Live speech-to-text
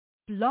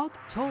Blog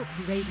Talk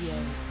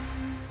Radio.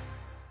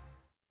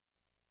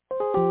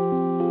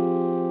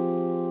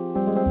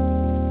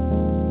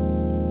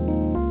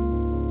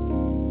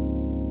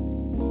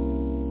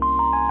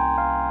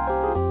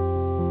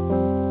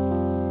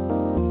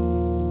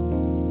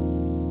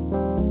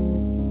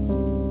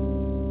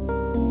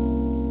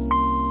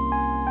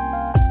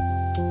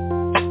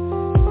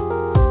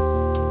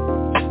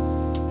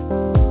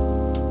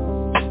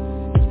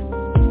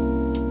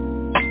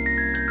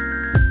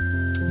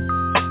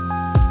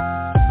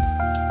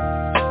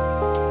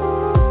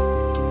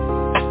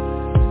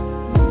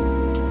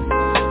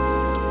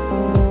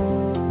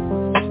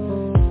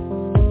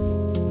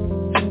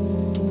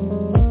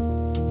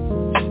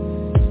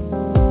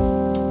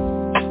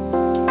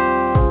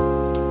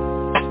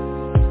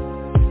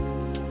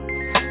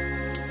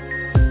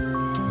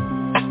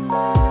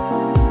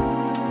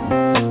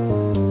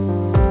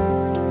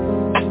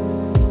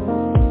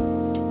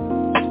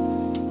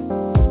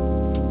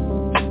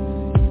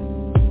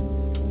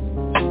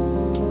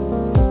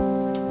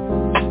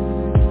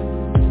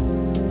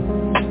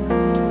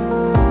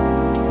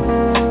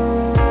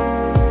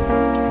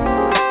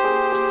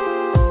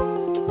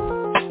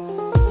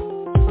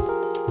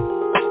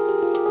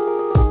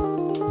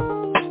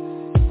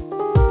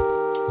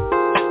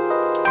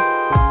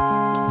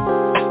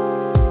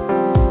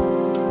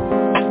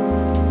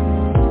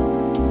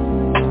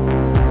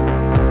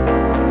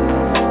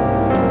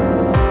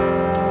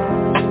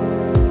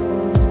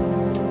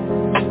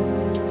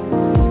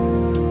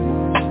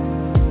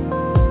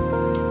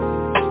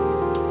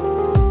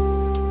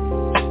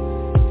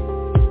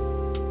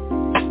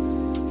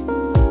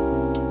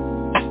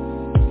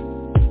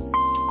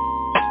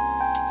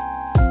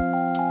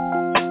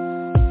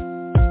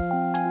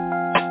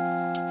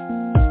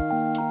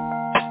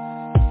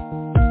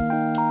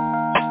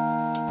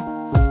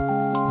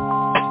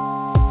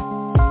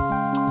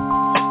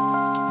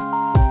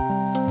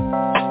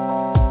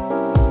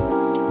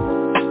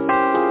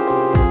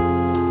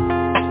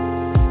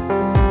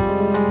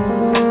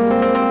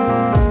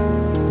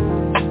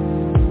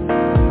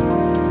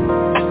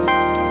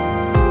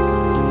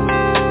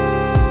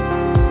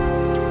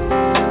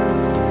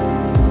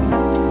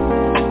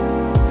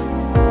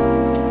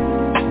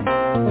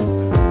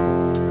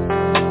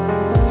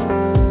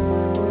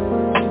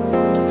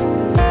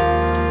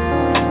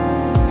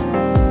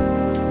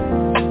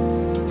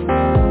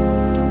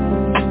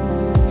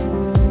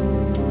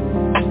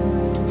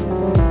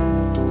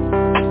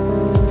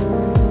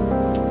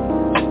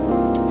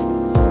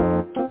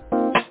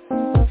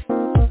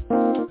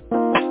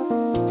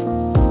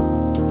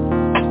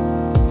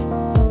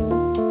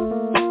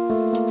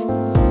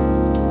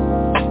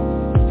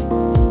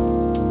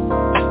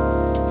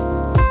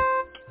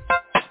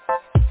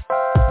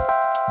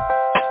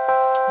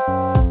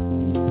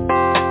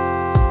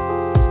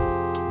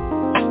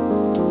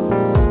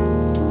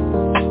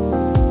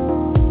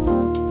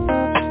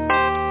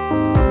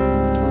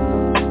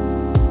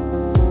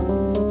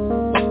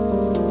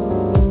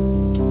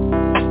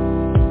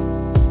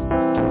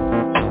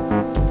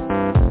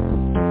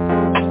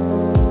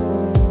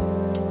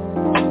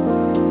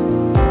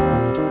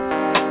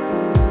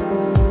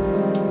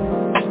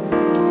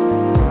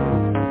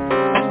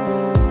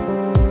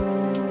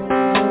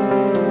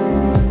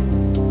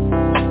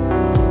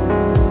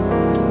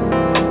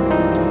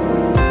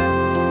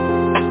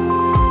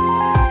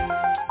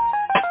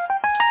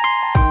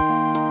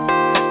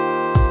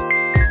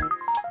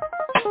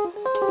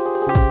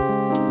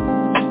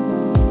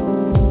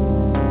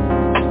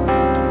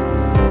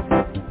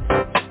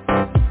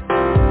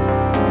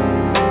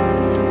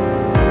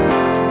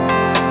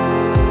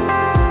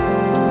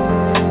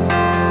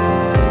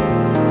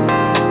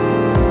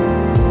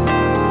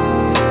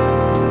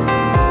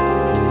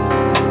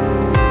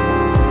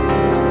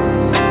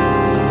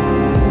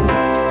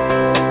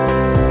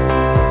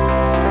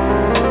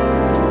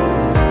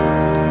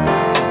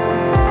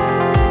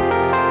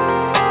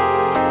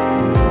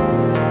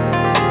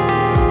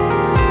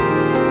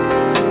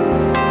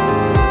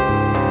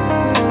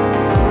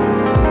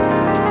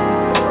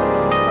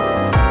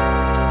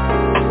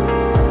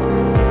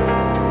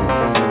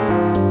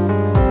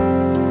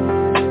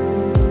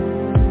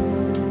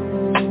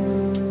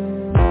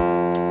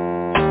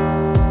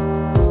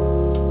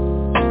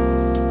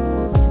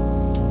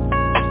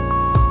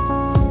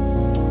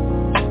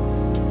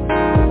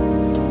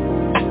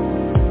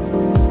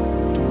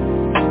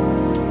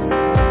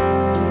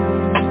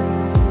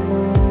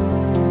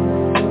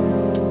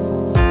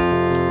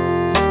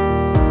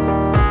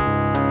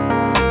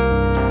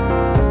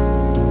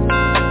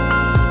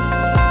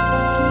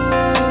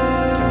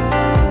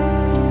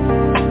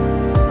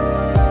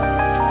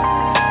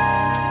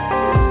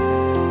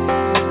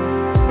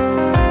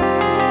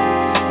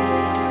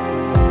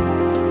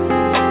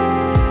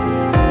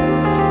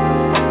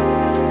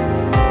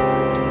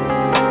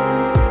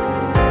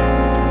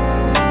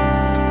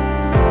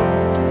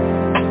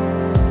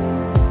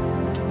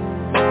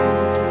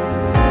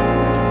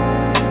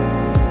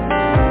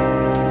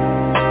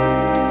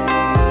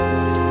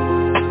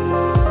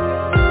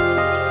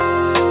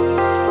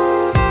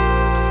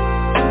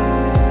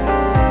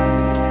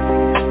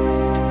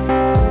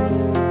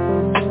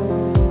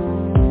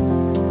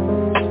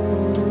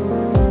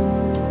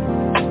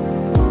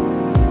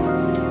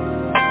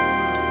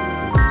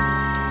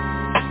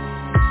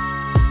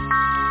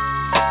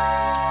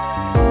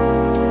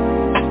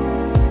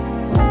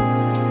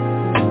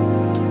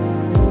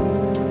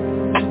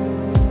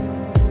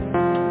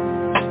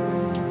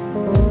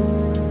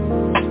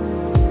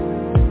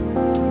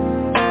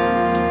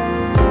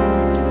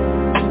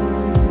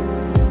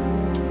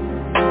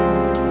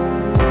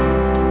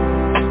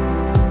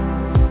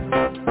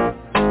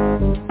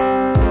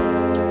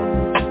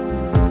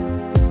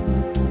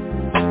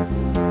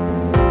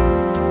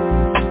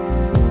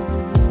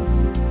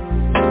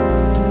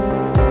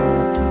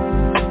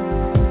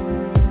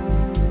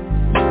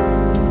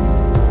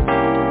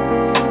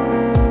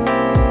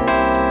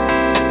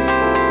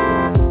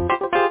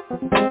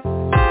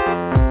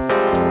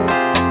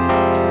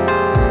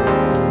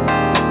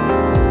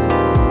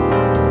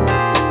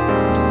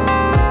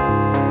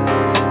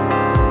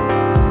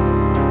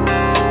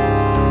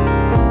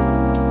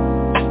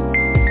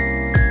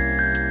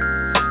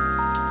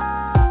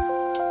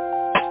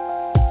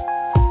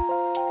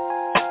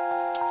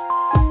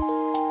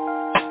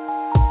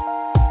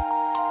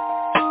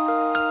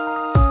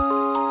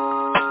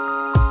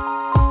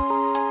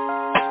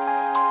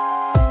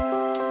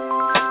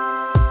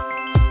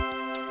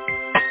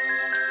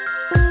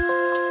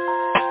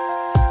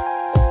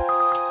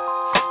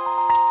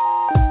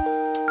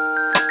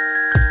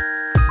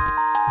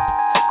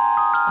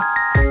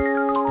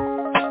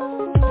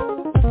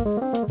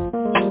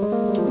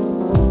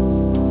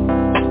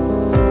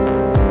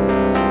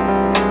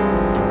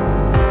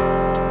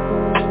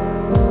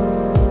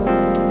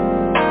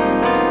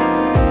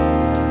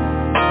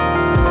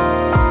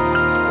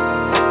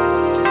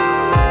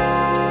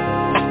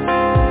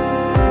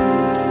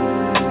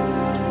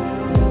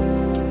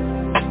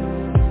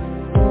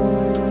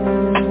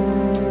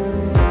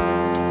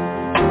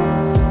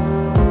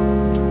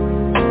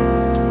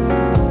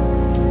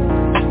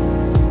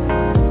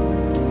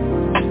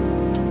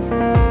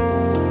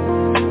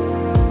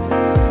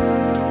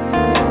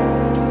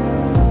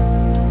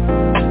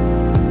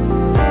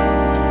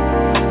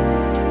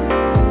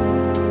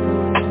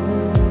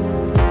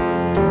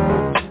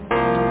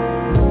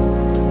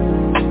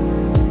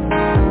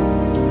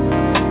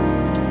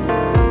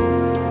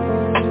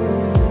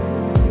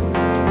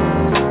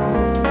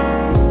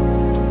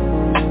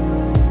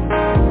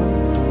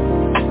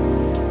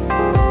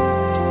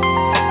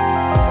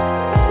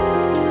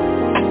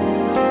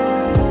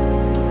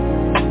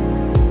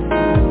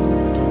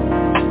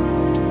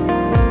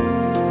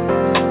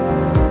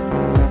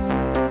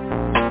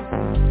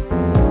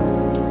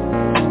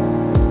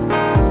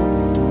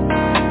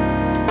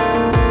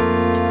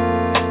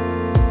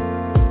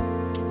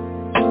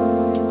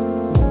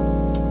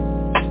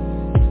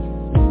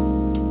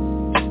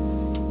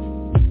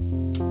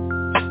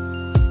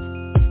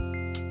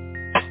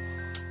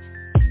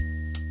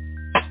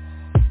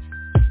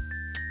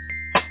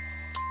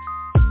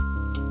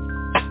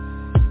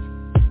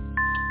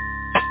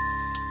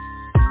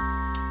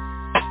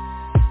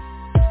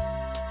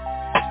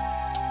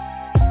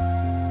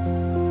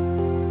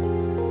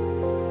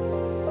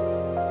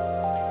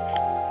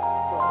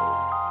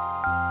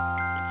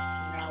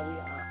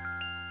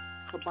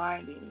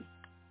 combining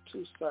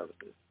two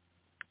services,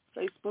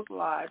 Facebook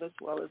Live as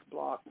well as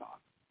Blog Talk.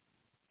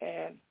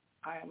 And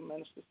I am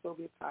Minister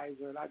Sylvia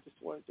Kaiser, and I just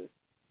wanted to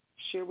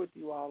share with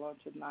you all on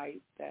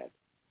tonight that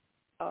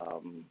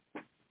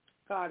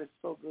God is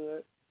so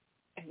good,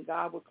 and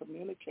God will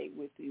communicate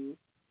with you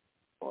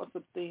on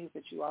some things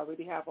that you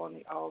already have on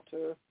the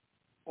altar,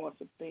 on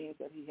some things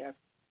that he has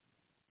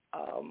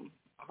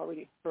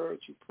already heard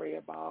you pray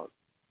about.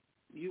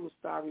 You will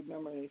start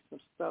remembering some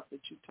stuff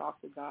that you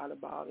talked to God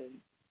about, and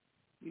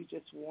you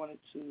just wanted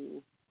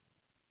to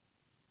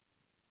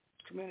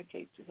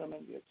communicate to him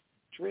in your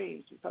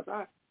dreams. Because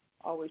I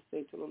always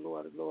say to the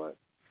Lord,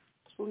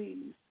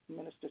 please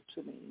minister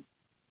to me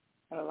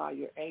and allow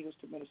your angels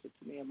to minister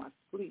to me in my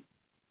sleep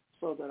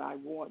so that I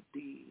won't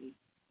be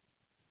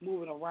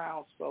moving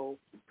around so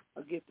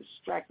I get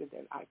distracted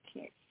that I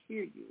can't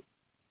hear you.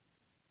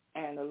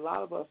 And a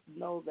lot of us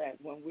know that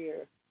when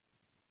we're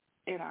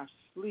in our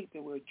sleep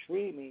and we're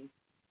dreaming,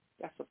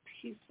 that's a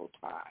peaceful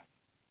time.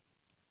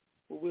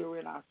 When we're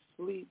in our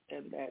sleep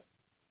and that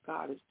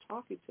God is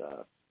talking to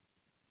us,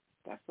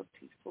 that's a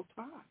peaceful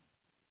time.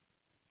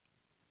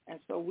 And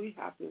so we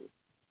have to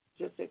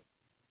just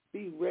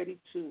be ready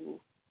to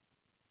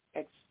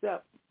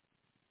accept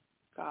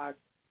God's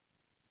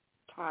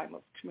time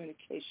of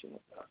communication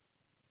with us.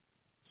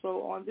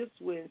 So on this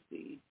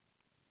Wednesday,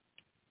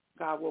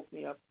 God woke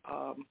me up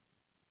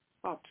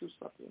about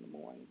 2-something in the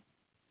morning.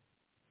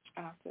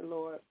 And I said,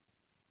 Lord,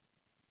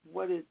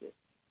 what is it?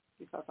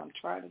 Because I'm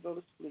trying to go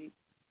to sleep,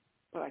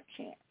 but I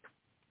can't.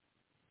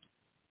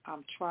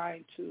 I'm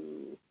trying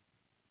to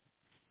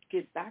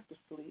get back to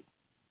sleep,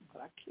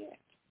 but I can't.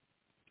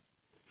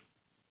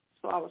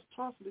 So I was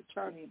tossing and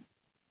turning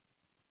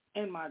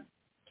in my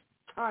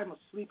time of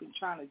sleeping,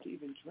 trying to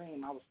even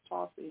dream. I was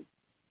tossing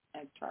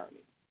and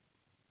turning,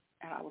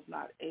 and I was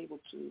not able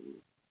to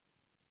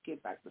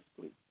get back to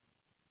sleep.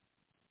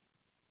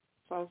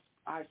 So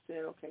I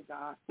said, okay,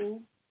 God,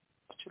 who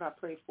should I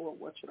pray for?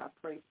 What should I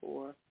pray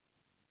for?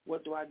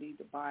 What do I need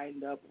to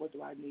bind up? What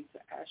do I need to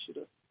ask you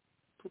to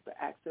put the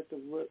axe at the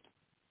root?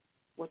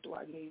 What do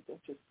I need to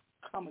just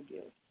come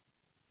against?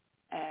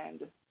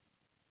 And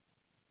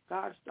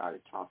God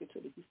started talking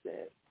to me. He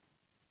said,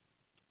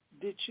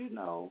 did you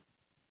know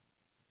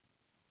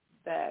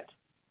that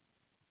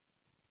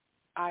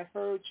I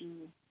heard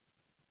you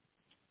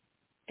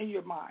in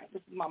your mind?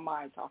 This is my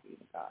mind talking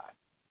to God.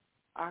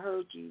 I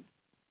heard you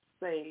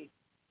say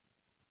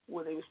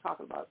when they was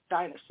talking about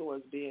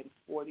dinosaurs being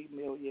 40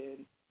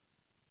 million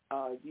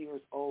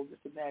years old, this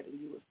and that, and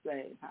you were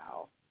saying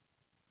how,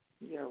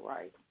 yeah,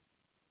 right.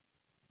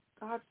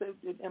 God said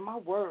in my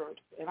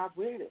word, and I've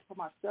read it for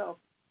myself,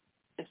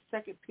 in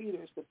 2 Peter,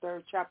 the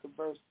 3rd chapter,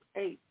 verse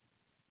 8,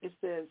 it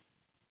says,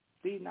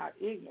 be not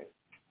ignorant,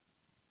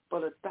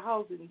 but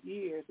 1,000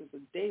 years is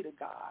a day to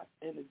God,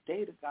 and a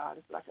day to God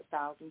is like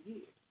 1,000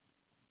 years.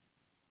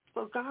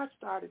 So God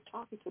started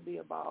talking to me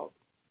about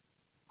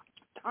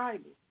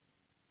timing.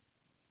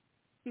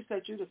 He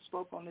said, you just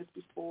spoke on this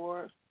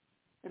before,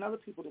 and other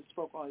people that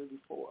spoke on it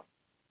before.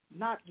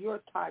 Not your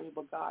timing,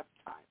 but God's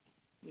timing.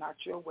 Not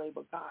your way,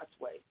 but God's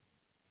way.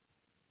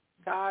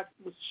 God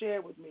was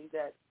sharing with me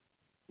that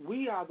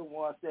we are the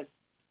ones that's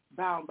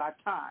bound by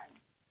time,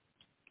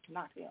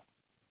 not him.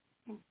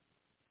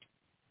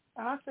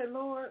 And I said,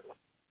 Lord,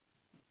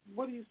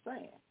 what are you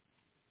saying?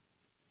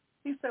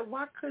 He said,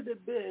 why could it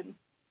have been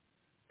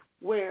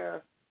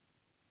where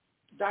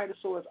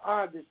dinosaurs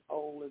are this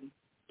old and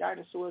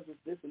dinosaurs is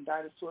this and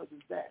dinosaurs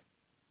is that?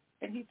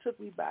 And he took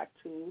me back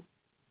to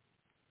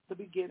the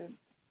beginning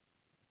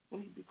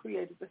when he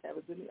created the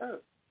heavens and the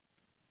earth.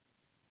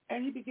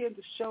 And he began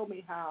to show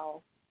me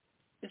how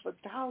if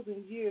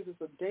 1,000 years is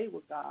a day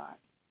with God,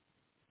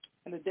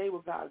 and a day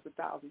with God is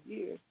 1,000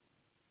 years,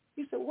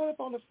 he said, what if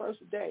on the first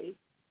day,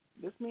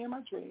 this me in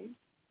my dreams,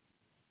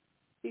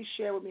 he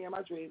shared with me in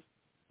my dreams,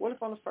 what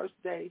if on the first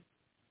day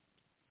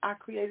I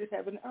created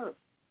heaven and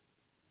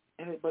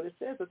earth? But it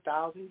says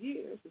 1,000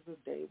 years is a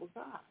day with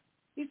God.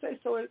 He said,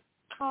 so it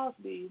cost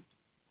me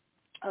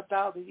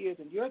 1,000 years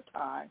in your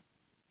time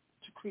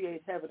to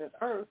create heaven and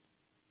earth,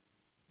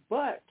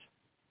 but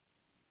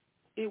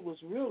it was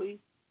really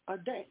a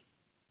day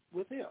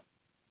with him.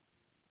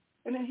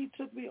 And then he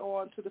took me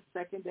on to the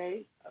second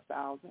day,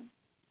 1,000,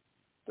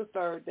 the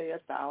third day,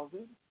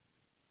 1,000,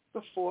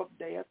 the fourth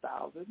day,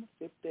 1,000, the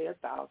fifth day,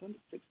 1,000, the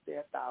sixth day,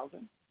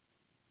 1,000.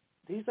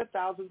 These are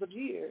thousands of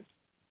years,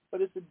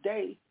 but it's a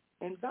day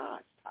in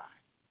God's time.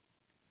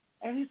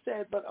 And he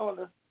said, but on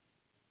the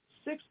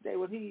sixth day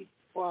when he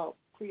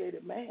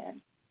created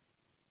man,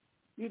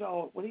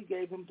 when he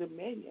gave him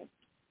dominion,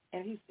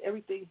 and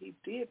everything he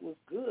did was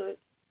good,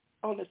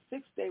 on the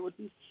sixth day when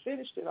he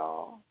finished it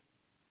all,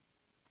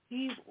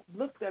 he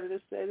looked at it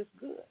and said, it's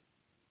good.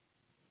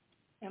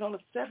 And on the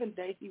seventh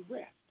day, he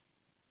rested.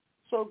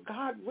 So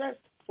God rested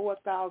for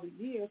 1,000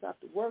 years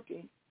after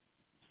working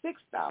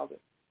 6,000.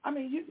 I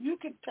mean, you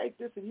can take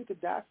this and you can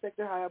dissect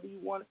it however you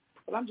want it,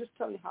 but I'm just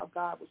telling you how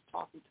God was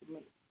talking to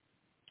me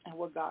and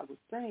what God was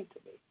saying to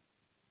me.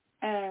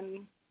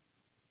 And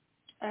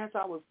as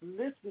I was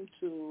listening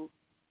to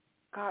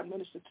God God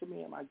ministered to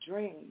me in my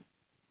dream.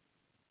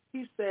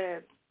 He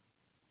said,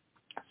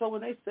 so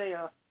when they say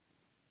a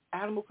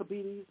animal could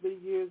be these many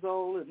years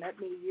old and that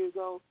many years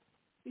old,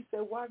 he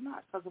said, why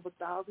not? Because of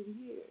 1,000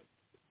 years.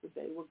 The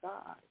day with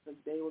God. The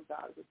day with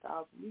God is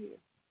 1,000 years.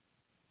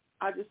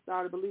 I just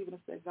started believing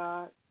and said,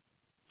 God,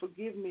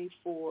 forgive me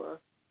for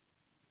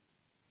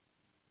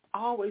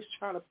always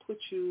trying to put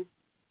you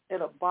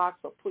in a box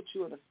or put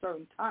you in a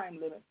certain time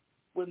limit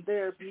when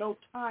there's no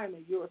time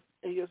in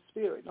your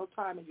spirit, no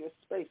time in your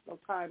space, no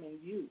time in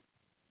you,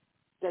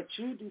 that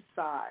you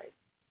decide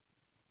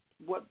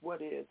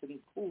what is and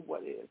who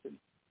what is and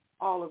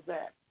all of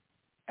that.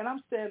 And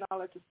I'm saying all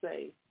that to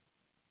say,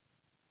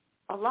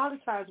 a lot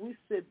of times we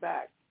sit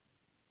back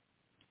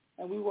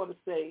and we want to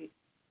say,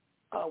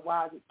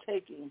 why is it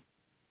taking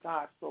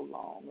God so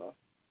long? Or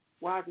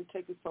why is it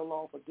taking so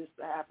long for this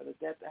to happen or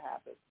that to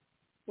happen?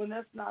 When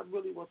that's not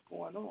really what's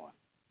going on.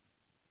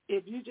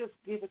 If you just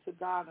give it to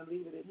God and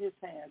leave it in his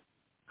hands,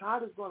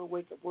 God is going to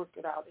work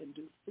it out in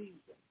due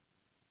season.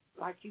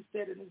 Like he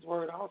said in his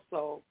word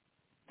also,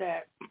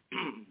 that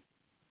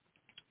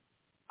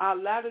our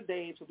latter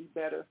days will be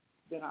better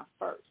than our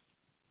first.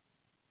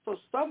 So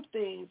some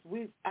things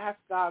we've asked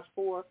God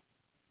for,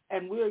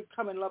 and we're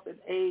coming up in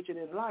age and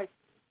in life,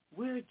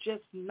 we're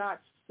just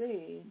not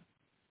seeing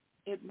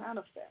it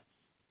manifest.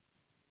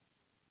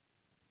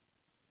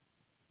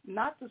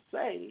 Not to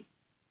say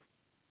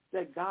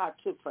that God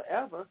took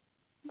forever.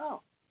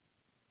 No.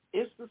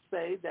 It's to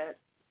say that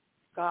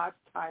God's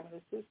timing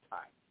is his time.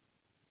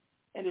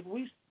 And if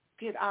we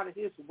get out of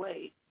his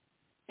way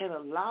and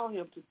allow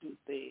him to do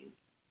things,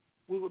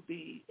 we would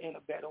be in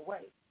a better way.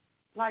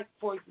 Like,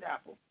 for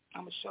example,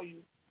 I'm going to show you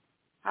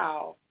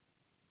how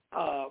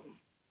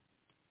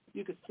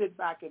you can sit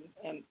back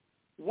and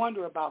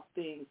wonder about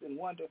things and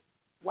wonder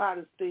why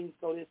does things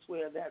go this way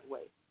or that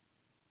way.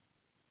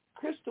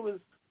 Crystal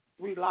is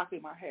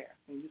relocking my hair,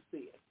 and you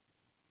see it.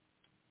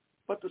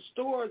 But the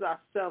stores are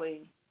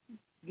selling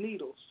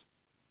needles,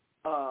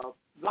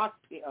 what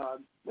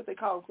they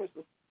call them,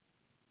 Crystal,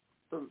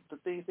 the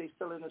things they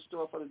sell in the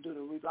store for to do the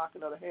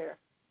relocking of the hair,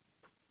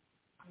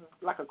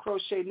 like a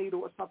crochet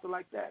needle or something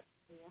like that.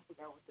 Yeah, I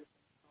forgot what this is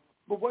called.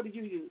 But what do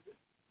you use it?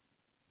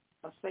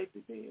 A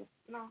safety pin?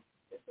 No,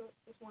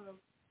 it's one of.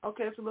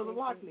 Okay, it's a little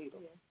lock needle,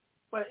 yeah.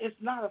 But it's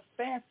not a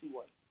fancy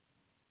one.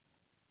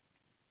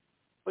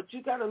 But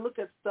you got to look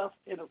at stuff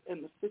in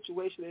the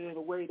situation and in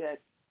a way that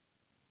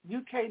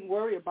you can't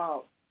worry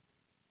about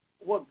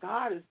what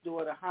God is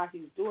doing or how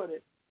he's doing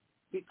it,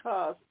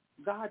 because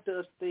God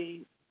does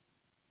things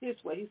his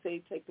way. He said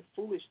he take the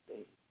foolish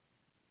things.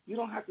 You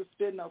don't have to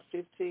spend no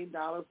 $15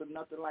 or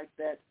nothing like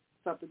that,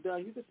 something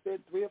done. You can spend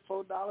 $3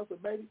 or $4, or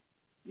maybe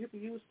you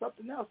can use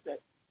something else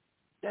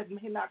that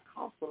may not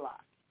cost a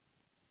lot.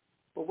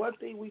 But one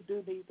thing we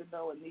do need to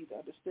know and need to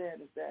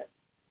understand is that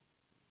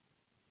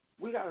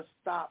we got to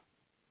stop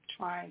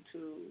trying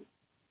to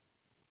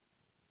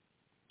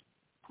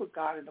put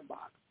God in the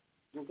box.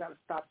 We've got to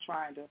stop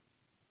trying to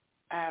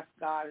ask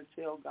God and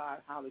tell God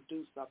how to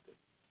do something.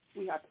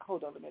 We have to,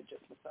 hold on a minute,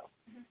 just myself.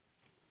 Mm-hmm.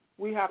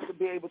 We have to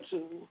be able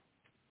to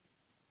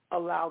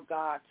allow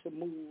God to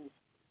move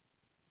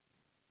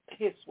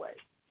his way.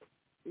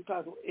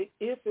 Because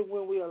if and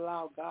when we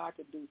allow God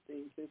to do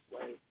things his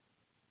way,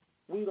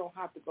 we don't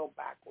have to go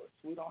backwards.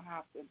 We don't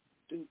have to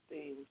do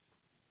things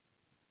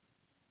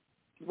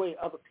the way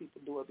other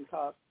people do it,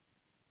 because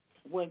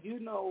when you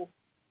know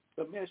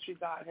the ministry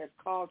God has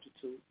called you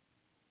to,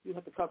 you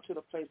have to come to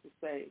the place to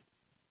say,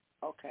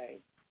 okay,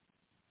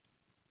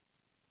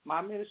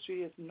 my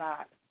ministry is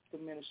not the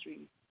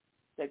ministry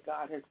that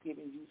God has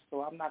given you,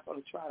 so I'm not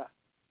going to try to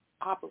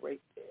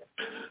operate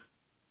there.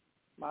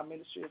 My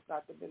ministry is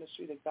not the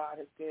ministry that God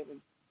has given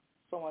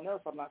someone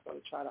else. I'm not going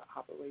to try to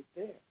operate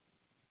there.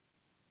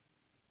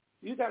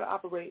 You got to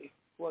operate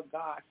where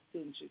God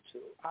sends you to.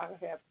 I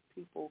have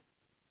people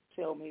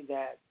tell me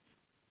that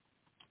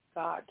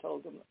God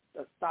told them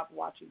to stop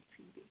watching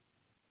TV.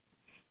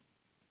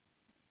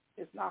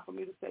 It's not for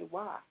me to say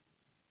why.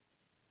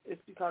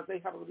 It's because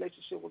they have a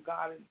relationship with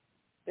God and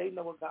they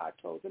know what God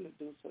told them to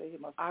do, so they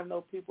must. I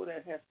know people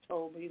that have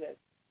told me that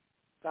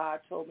God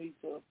told me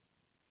to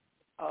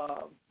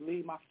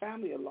leave my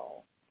family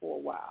alone for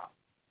a while.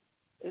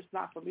 It's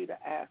not for me to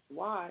ask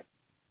why,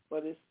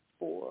 but it's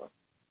for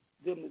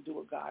them to do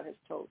what God has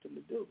told them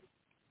to do.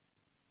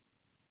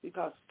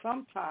 Because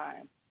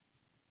sometimes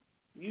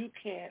you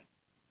can't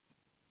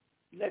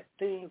let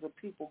things or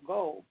people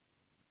go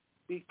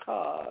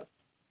because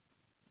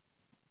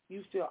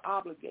you feel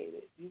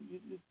obligated.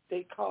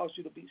 They cause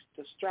you to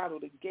straddle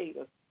the gate,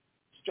 or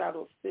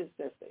straddle a fence,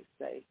 as they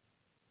say,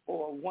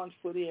 or 1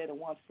 foot in and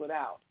 1 foot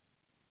out.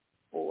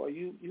 Or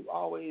you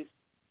always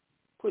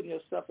putting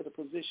yourself in a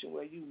position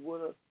where you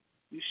woulda,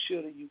 you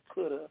shoulda, you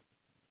coulda,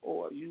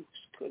 or you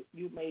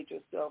made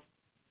yourself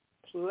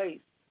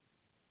place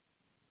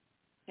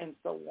in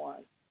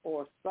someone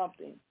or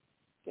something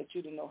that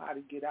you didn't know how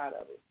to get out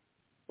of it.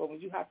 But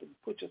when you have to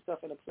put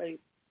yourself in a place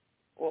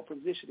or a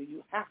position that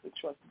you have to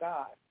trust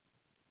God,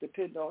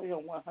 depend on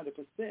him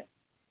 100%,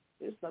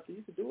 there's nothing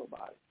you can do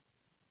about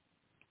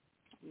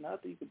it.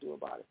 nothing you can do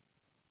about it.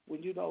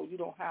 When you know you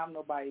don't have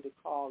nobody to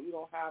call, you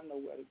don't have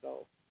nowhere to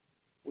go.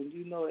 When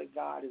you know that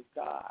God is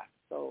God,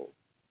 so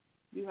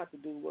you have to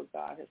do what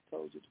God has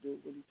told you to do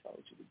when he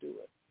told you to do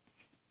it.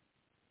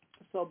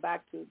 So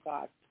back to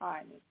God's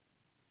timing.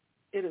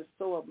 It is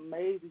so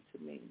amazing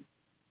to me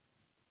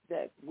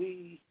that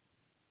we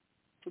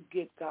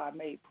forget God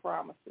made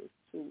promises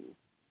to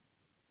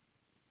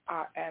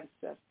our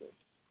ancestors.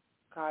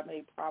 God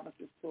made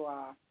promises to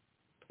our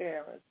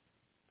parents.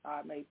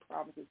 God made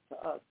promises to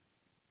us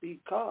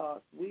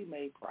because we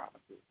made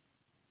promises.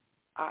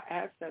 Our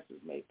ancestors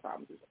made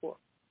promises, or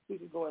we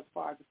could go as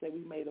far as to say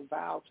we made a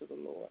vow to the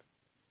Lord.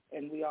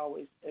 And we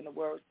always, in the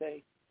word,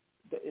 say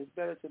that it's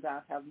better to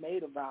not have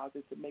made a vow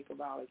than to make a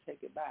vow and take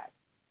it back.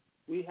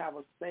 We have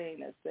a saying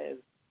that says,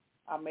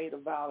 I made a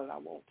vow and I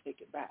won't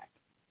take it back.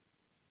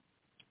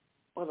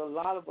 But a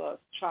lot of us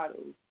try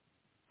to,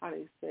 how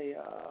they say,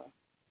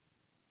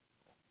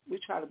 we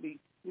try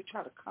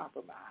to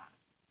compromise.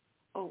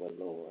 Oh, well,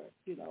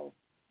 Lord,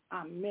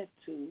 I meant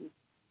to,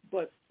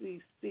 but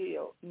see,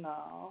 still,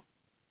 no.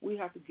 We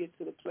have to get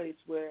to the place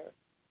where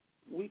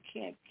we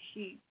can't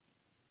keep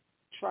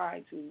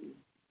trying to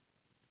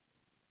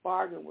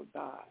bargain with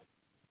God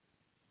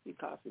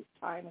because his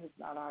timing is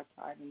not our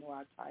timing, nor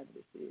our timing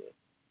is his.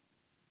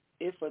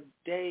 If a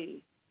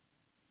day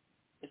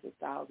is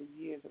 1,000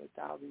 years and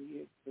 1,000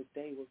 years is a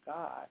day with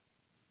God,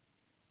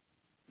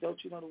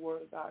 don't you know the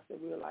word of God said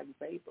we're like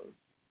vapors?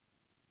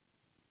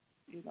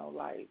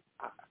 Like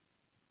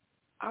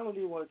I don't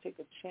even want to take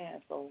a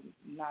chance on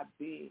not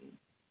being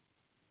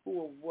who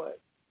or what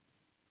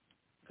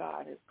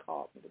God has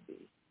called me to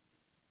be.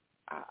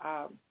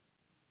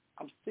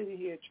 I'm sitting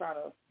here trying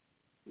to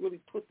really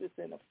put this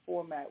in a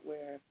format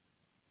where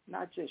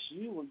not just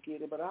you will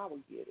get it, but I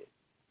will get it.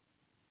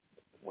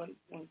 When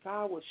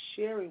God was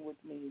sharing with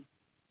me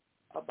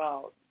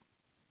about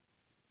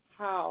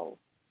how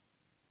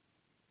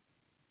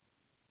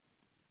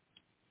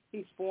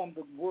he formed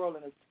the world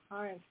in a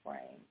time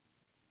frame,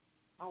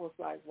 I was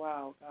like,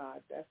 wow,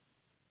 God,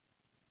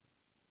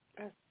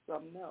 that's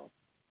something else.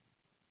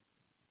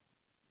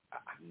 I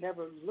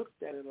never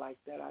looked at it like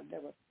that. I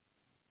never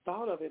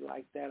thought of it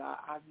like that.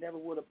 I never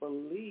would have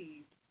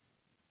believed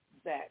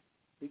that,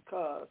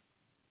 because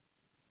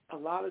a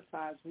lot of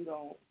times we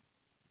don't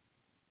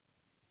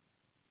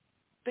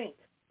think.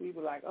 We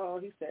were like, oh,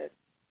 he said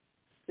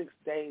 6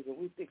 days, and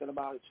we're thinking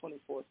about it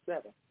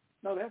 24/7.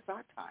 No, that's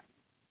our time.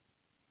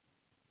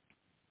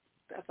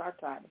 That's our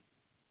timing.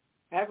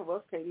 Half of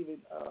us can't even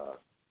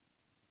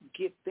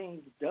get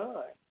things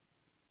done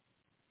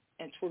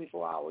in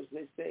 24 hours.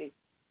 They say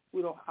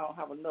I don't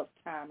have enough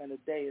time in a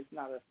day. It's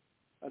not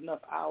enough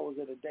hours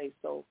in a day.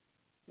 So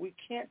we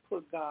can't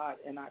put God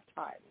in our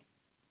timing.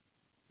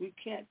 We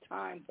can't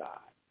time God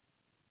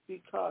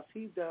because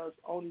he does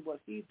only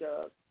what he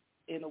does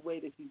in a way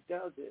that he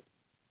does it.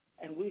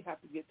 And we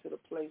have to get to the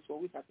place where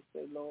we have to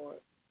say, Lord,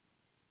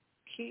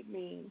 keep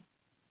me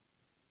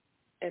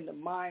in the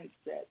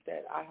mindset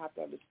that I have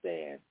to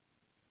understand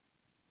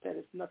that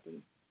it's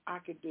nothing I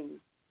can do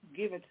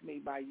given to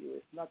me by you.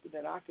 It's nothing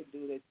that I can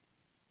do that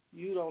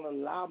you don't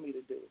allow me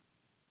to do.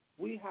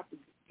 We have to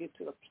get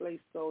to the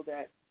place so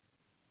that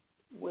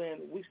when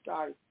we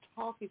start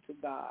talking to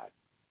God,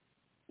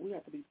 we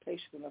have to be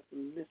patient enough to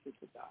listen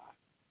to God.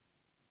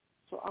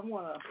 So I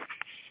want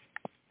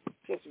to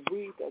just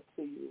read that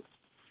to you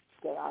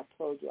that I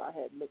told you I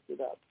had looked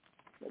it up.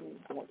 Let me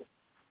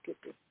get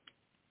this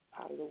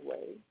out of the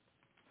way.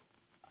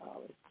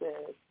 It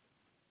says,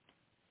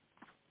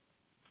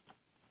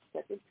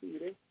 2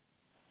 Peter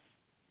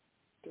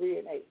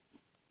 3:8.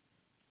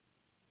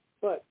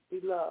 But,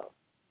 beloved,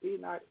 be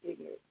not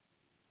ignorant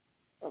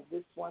of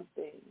this one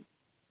thing,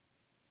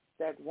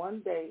 that one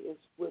day is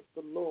with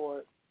the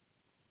Lord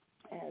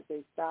as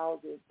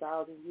 1,000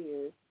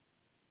 years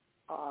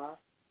are,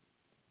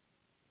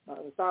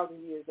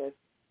 1,000 years as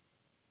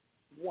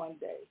one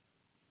day.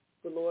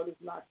 The Lord is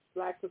not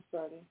slack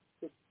concerning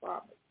his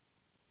promise,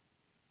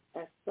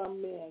 as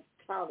some men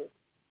count it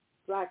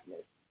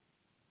slackness,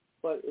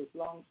 but is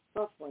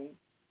long-suffering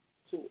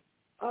to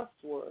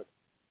usward,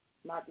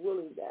 not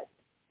willing that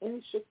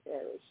any should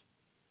perish,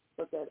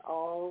 but that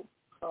all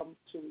come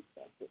to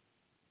repentance.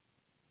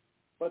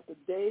 But the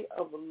day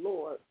of the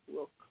Lord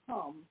will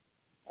come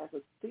as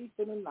a thief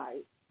in the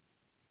night,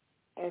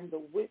 and the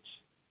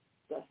which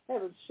the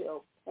heavens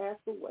shall pass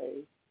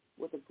away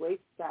with a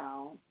great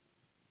sound,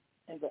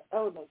 and the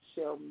elements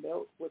shall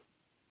melt with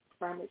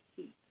fervent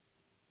heat.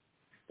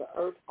 The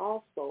earth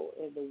also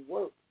and the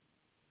works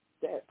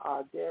that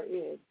are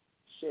therein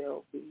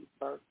shall be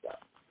burnt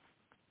up.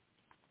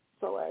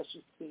 So as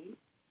you see,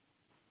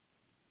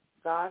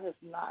 God has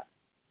not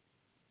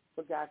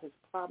forgotten his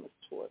promise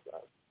towards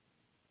us,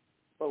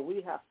 but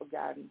we have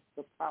forgotten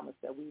the promise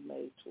that we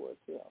made towards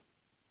him.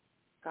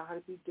 God,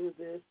 if you do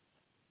this,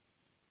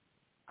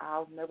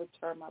 I'll never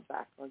turn my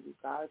back on you.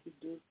 God, if you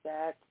do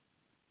that,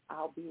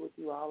 I'll be with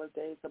you all the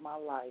days of my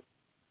life.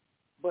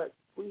 But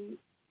we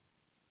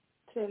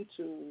tend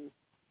to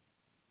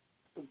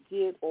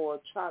forget or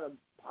try to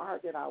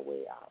bargain our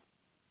way out.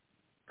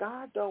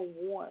 God don't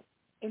want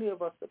any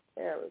of us to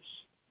perish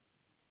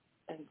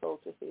and go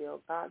to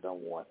hell. God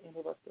don't want any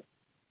of us to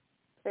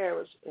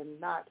perish and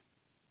not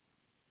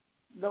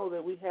know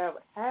that we have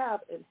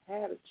and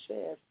had a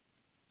chance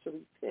to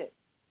repent.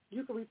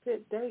 You can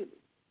repent daily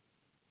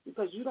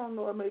because you don't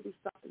know, it may be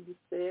something you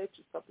said,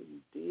 something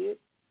you did,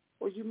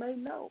 or you may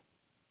know.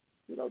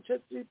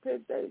 Just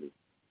repent daily.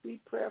 Be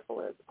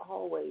prayerful as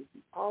always.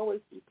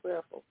 Always be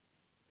prayerful.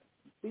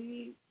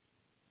 Be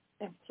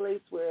in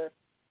place where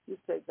you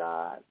say,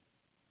 God,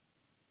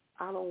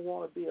 I don't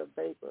want to be a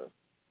vapor.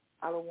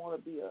 I don't want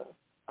to be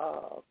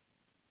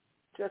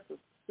just a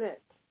scent.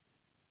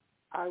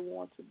 I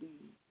want to be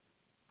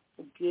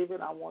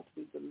forgiven. I want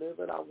to be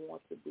delivered. I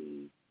want to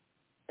be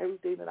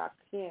everything that I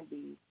can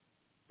be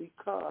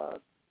because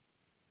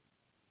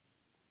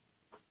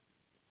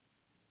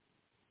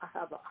I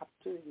have the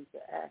opportunity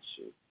to ask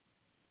you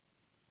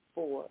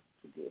for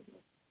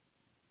forgiveness.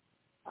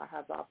 I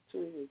have the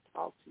opportunity to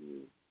talk to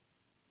you,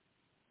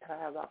 and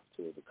I have the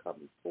opportunity to come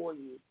before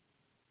you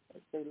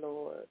and say,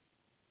 Lord,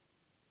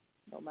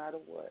 no matter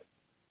what,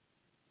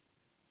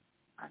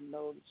 I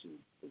know that you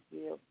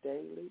forgive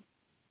daily.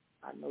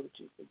 I know that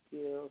you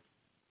forgive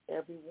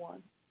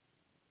everyone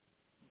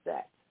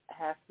that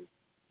asks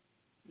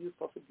you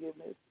for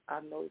forgiveness. I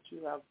know that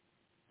you have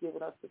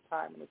given us the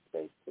time and the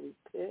space to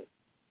repent.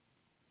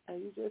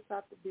 And you just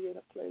have to be in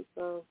a place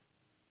of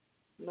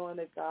knowing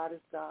that God is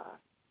God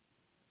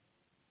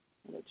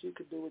and that you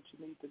can do what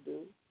you need to do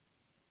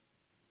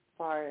as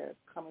far as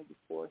coming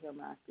before him,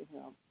 asking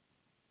him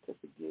to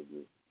forgive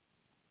you.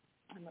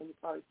 I know you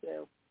probably say,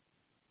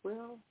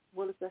 well,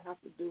 what does that have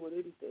to do with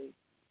anything?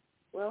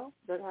 Well,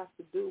 that has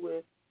to do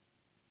with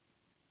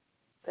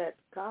that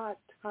God's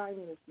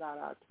timing is not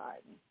our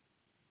timing.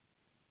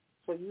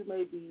 So you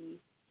may be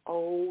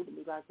old and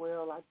be like,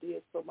 well, I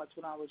did so much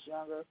when I was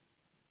younger.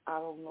 I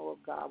don't know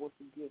if God will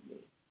forgive me.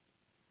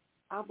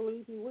 I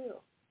believe he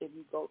will if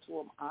you go to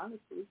him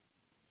honestly,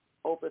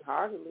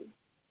 open-heartedly.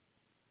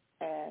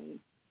 And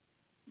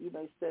you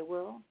may say,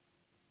 well,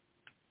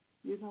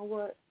 you know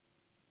what?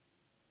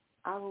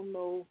 I don't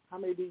know. I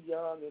may be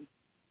young and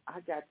I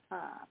got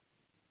time.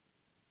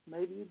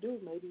 Maybe you do,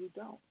 maybe you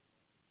don't.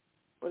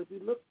 But if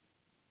you look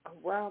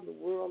around the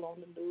world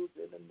on the news,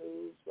 in the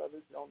news, whether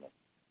it's on the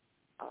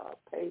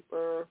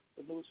paper,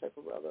 the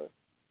newspaper, rather,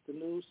 the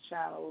news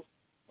channels,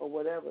 or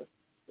whatever,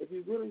 if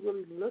you really,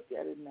 really look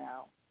at it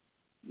now,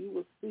 you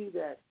will see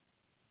that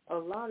a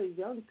lot of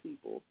young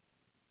people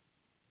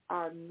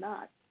are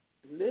not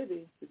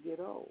living to get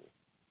old.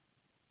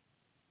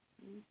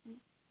 Mm-hmm.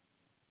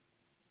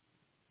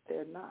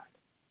 They're not.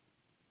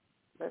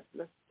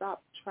 Let's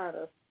stop trying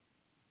to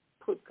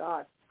put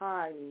God's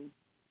timing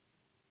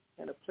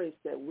in a place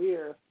that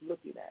we're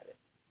looking at it.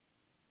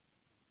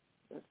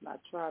 Let's not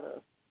try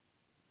to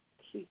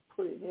keep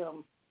putting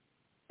him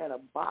in a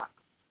box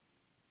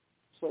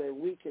so that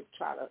we can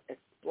try to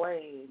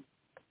explain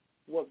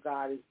what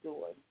God is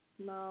doing.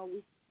 No,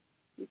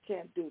 we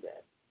can't do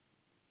that.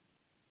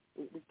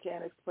 We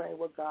can't explain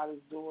what God is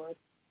doing,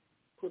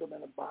 put him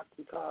in a box,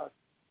 because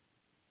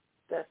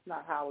that's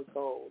not how it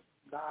goes.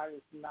 God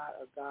is not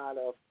a God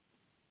of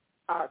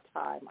our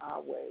time,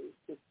 our ways.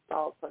 His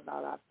thoughts are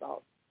not our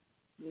thoughts.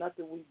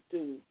 Nothing we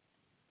do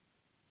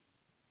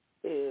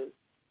is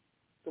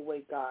the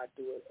way God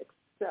do it,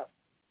 except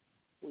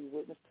we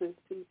witness to his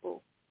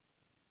people,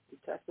 we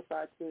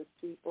testify to his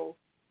people,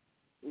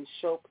 we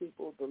show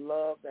people the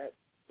love that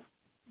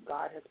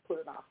God has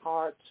put in our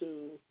heart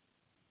to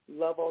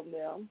love on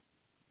them,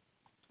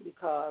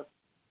 because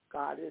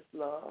God is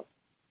love.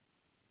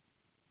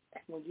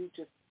 And when you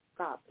just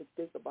stop and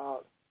think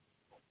about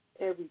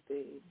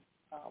everything,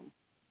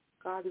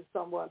 God is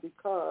someone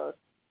because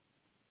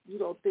you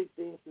don't think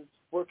things is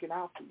working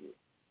out for you.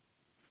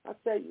 I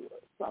tell you,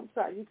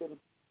 sometimes you can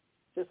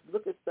just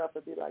look at stuff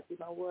and be like, you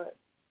know what?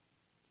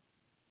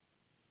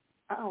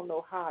 I don't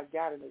know how I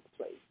got in this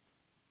place.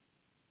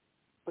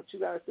 But you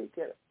got to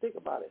think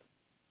about it.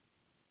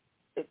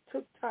 It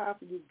took time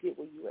for you to get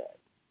where you at.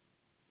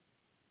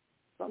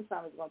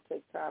 Sometimes it's going to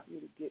take time for you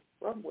to get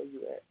from where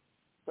you at.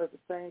 But at the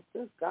same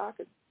sense, God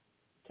could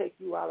take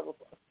you out of a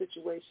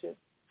situation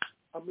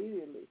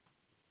immediately.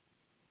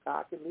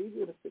 God can leave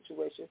you in a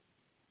situation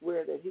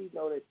where that he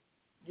know that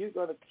you're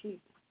going to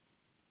keep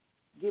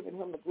giving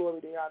him the glory,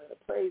 the honor, and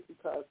the praise,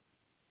 because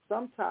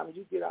sometimes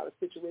you get out of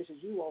situations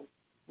you won't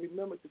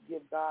remember to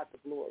give God the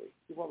glory.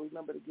 You won't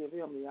remember to give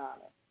him the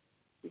honor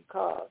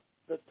because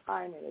the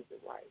timing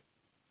isn't right.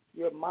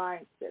 Your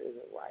mindset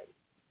isn't right.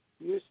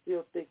 You're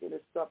still thinking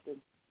it's something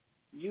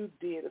you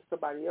did or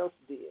somebody else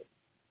did.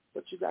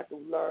 But you got to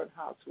learn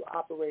how to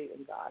operate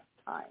in God's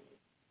timing.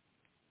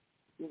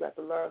 You got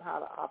to learn how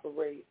to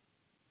operate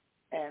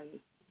in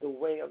the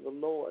way of the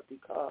Lord,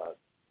 because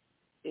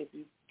if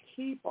you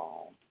keep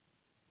on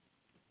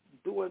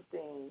doing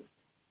things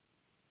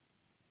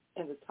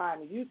in the time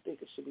you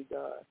think it should be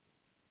done,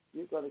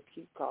 you're going to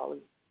keep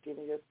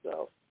giving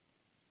yourself,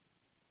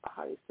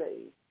 how you say,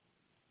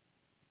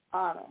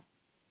 honor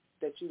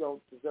that you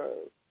don't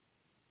deserve,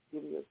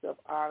 giving yourself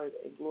honor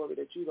and glory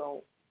that you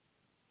don't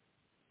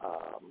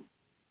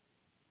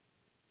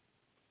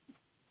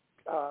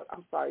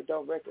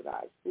don't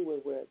recognize who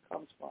and where it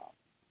comes from.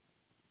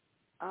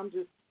 I'm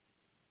just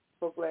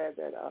so glad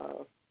that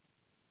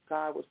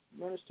God was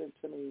ministering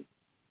to me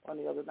on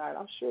the other night.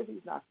 I'm sure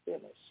he's not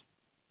finished.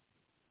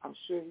 I'm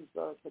sure he's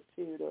going to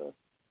continue to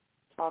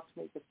talk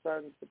to me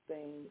concerning some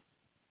things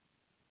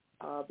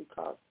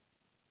because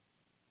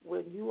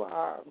when you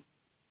are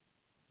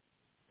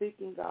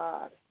seeking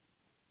God,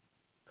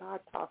 God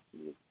talks to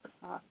you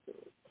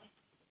constantly.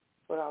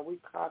 But are we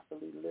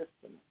constantly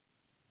listening?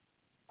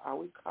 Are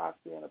we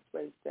constantly in a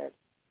place that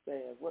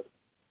says,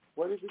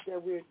 what is it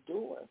that we're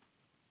doing?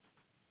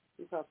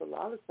 Because a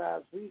lot of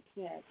times we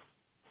can't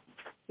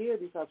hear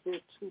because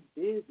we're too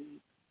busy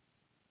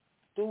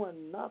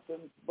doing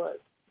nothing but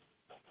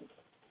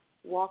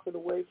walking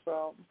away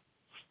from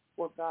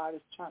what God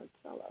is trying to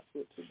tell us.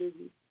 We're too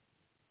busy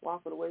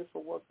walking away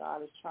from what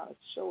God is trying to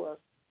show us.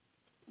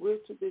 We're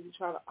too busy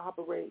trying to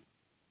operate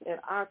in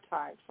our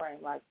time frame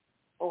like,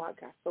 oh, I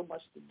got so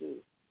much to do.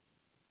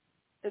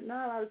 And 9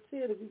 out of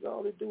 10, if you can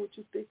only do what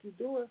you think you're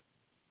doing,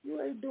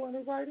 you ain't doing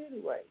it right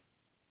anyway.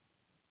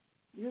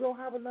 You don't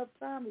have enough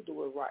time to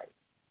do it right.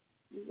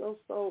 You know,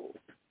 so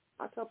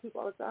I tell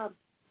people all the time,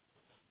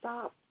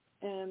 stop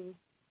and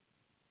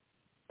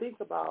think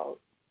about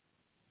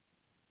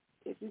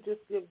if you just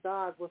give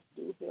God what's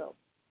due him,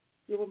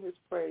 give him his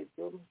praise,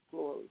 give him his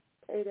glory,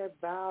 pay that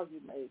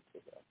value made to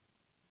him.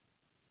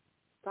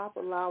 Stop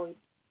allowing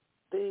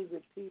things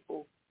and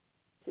people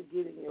to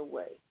get in your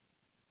way.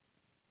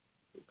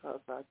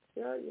 Because I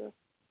tell you,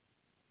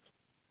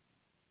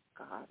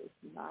 God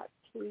is not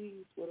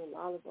pleased with a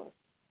lot of us.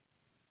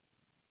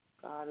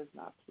 God is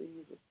not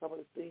pleased with some of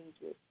the things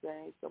we're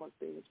saying, some of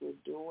the things we're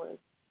doing.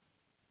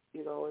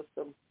 You know, it's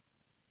some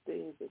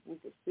things that we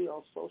can see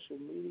on social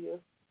media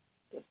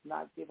that's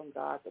not giving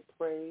God the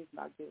praise,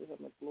 not giving him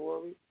the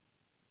glory,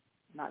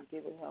 not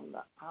giving him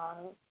the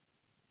honor.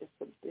 It's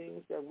some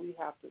things that we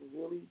have to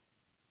really,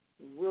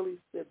 really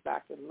sit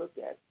back and look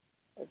at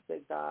and say,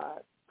 God,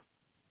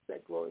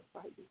 that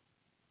glorify you.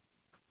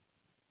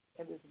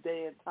 In this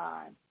day and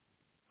time,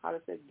 how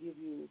does that give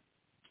you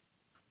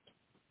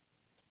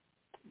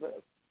the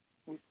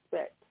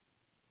respect?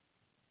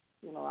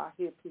 You know, I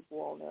hear people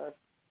on there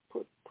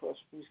put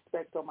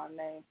respect on my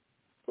name.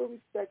 Put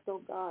respect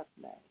on God's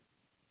name.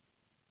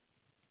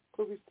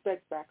 Put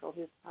respect back on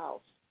his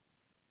house.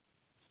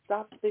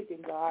 Stop thinking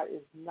God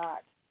is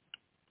not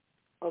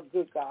a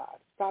good God.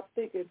 Stop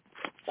thinking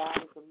God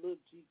is a little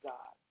G God.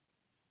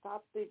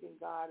 Stop thinking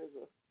God is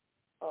a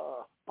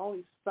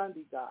only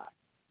Sunday God.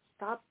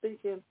 Stop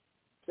thinking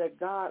that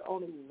God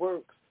only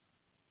works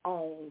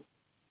on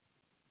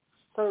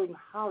certain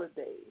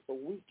holidays or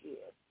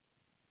weekends.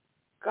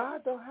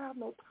 God don't have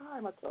no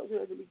time. I told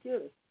you at the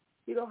beginning.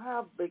 He don't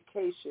have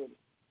vacation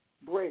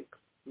breaks,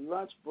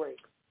 lunch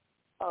breaks,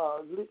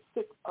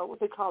 sick, what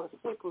they call it,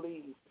 sick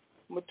leave,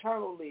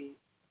 maternal leave.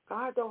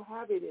 God don't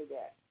have any of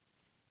that.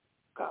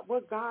 God,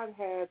 what God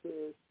has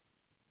is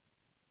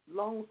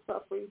long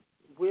suffering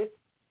with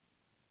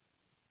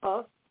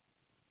us.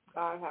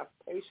 God have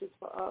patience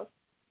for us.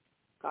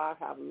 God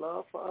have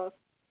love for us.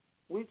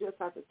 We just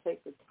have to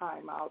take the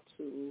time out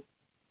to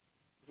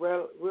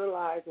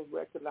realize and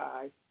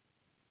recognize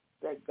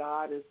that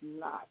God is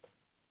not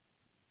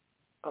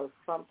a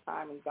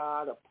sometime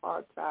God, a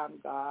part-time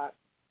God,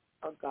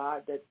 a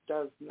God that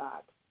does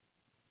not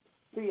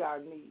see our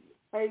needs.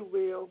 Hey,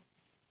 Will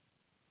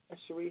and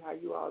Cherie, how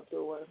you all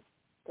doing?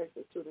 Thanks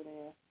for tuning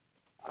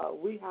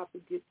in. We have to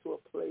get to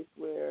a place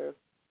where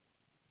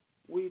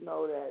we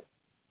know that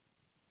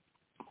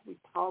we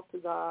talk to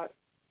God.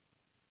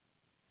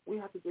 We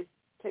have to just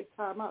take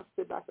time out,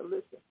 sit back and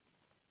listen.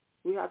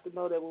 We have to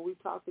know that when we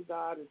talk to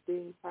God and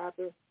things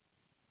happen,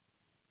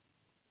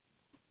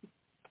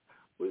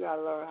 we got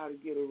to learn how to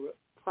give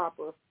a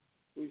proper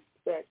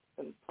respect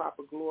and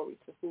proper glory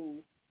to who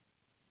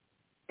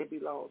it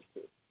belongs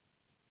to.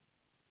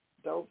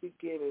 Don't be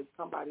giving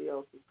somebody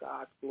else's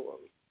God's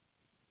glory.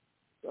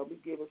 Don't be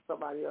giving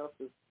somebody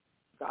else's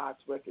God's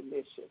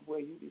recognition where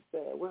you be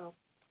saying, well,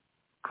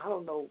 I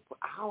don't know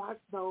how I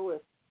know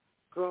if,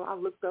 girl, I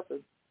looked up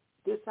and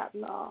this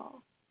happened.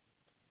 No.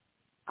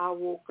 I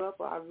woke up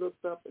or I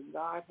looked up and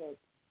God had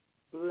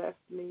blessed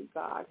me.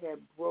 God had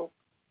broke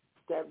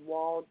that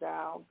wall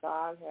down.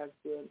 God has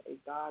been a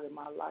God in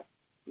my life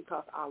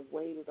because I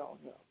waited on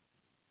him.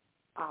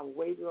 I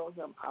waited on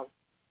him.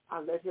 I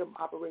let him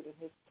operate in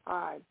his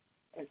time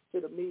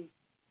instead of me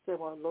saying,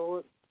 well,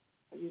 Lord,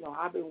 you know,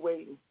 I've been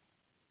waiting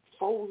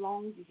 4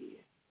 long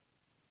years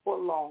or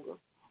longer.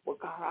 Well,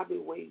 God, I've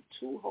been waiting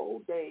 2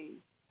 whole days,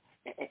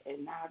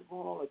 and now it's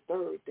going on a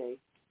 3rd day,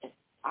 and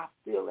I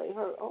still ain't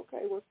heard.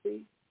 Okay, well,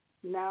 see,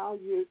 now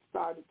you're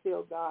starting to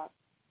tell God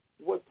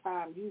what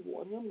time you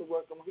want him to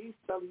work on. He's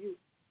telling you,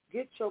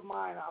 get your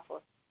mind off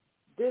of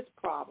this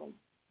problem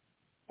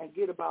and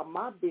get about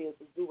my business,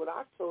 do what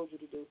I told you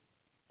to do,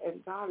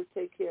 and God will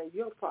take care of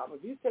your problem.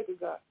 If you take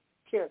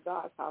care of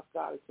God's house,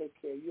 God will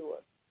take care of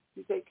yours. If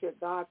you take care of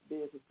God's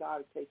business, God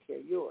will take care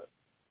of yours.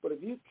 But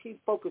if you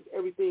keep focusing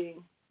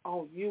everything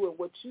on you and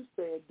what you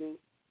say and do,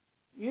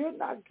 you're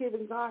not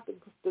giving God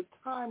the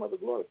time of the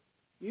glory.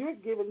 You're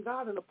giving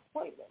God an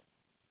appointment.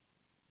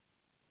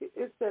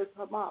 It says,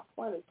 my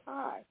appointed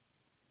time.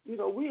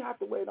 We have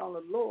to wait on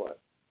the Lord.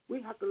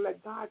 We have to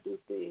let God do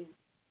things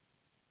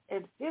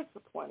in his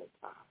appointed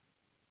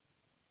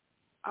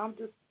time.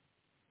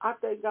 I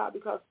thank God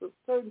because for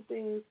certain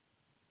things,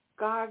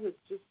 God is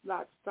just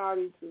not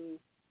starting to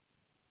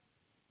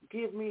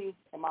give me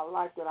in my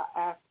life that I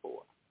asked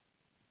for.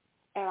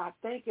 And I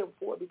thank him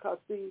for it because,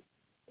 see,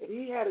 if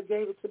he had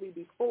gave it to me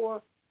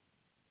before,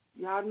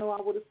 y'all know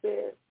I would have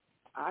said,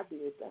 I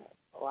did that,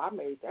 or I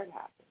made that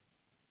happen.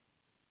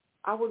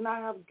 I would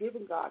not have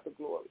given God the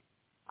glory.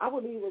 I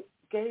wouldn't even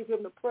gave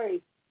him the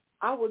praise.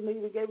 I wouldn't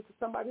even gave it to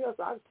somebody else.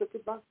 I took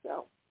it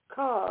myself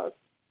because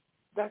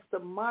that's the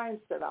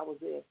mindset I was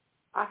in.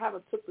 I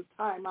haven't took the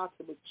time out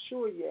to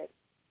mature yet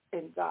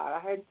in God. I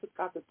hadn't took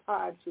out the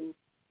time to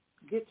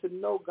get to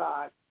know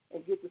God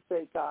and get to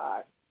say,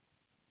 God,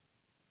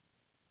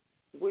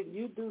 when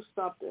you do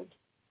something,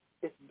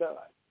 it's done.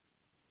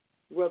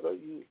 Whether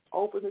you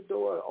open the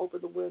door or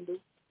open the window,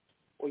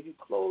 or you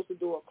close the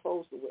door or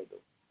close the window.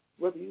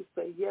 Whether you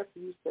say yes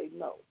or you say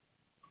no.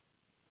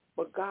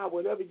 But God,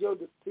 whatever your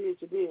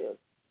decision is,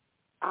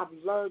 I've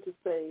learned to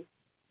say,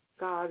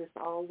 God, it's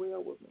all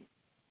well with me.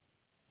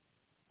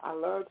 I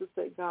learned to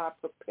say, God,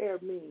 prepare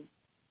me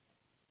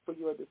for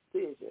your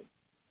decision.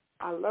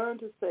 I learned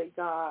to say,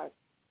 God,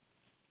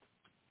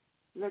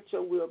 let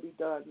your will be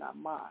done, not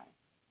mine.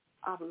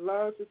 I've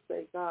learned to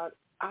say, God,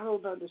 I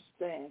don't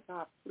understand.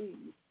 God,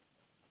 please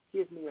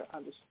give me an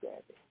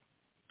understanding.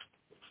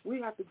 We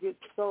have to get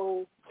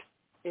so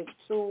in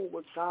tune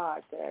with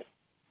God that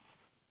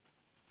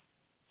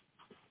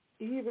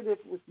even if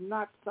it was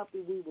not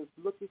something we was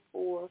looking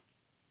for,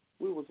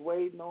 we was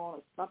waiting on,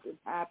 or something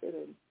happened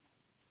and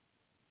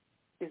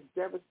it's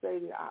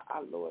devastating.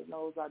 Lord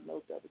knows I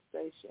know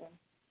devastation.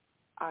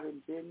 I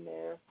done been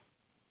there.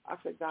 I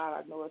said, God,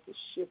 I know it's a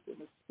shift in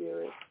the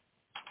spirit.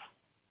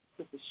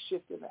 It's a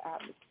shift in the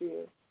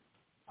atmosphere.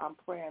 I'm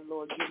praying,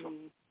 Lord, give me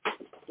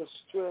the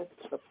strength,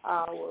 the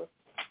power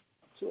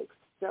to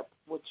accept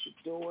what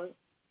you're doing.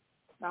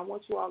 Now, I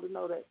want you all to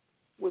know that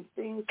when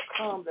things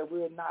come that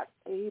we're not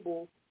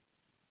able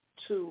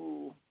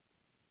to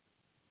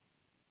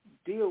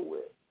deal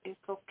with, it's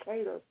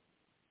okay to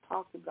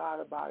talk to God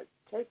about it.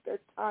 Take that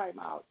time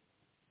out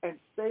and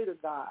say to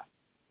God,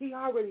 he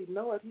already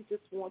knows it. He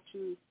just wants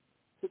you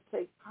to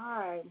take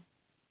time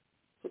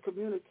to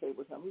communicate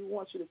with him. He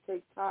wants you to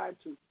take time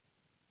to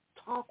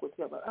talk with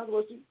him.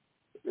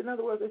 In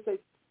other words, they say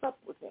sup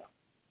with him.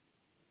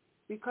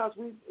 Because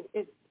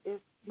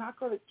it's not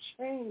going to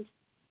change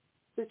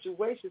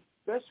situations,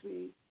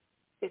 especially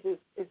if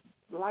it's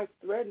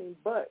life-threatening,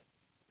 but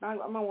I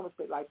don't want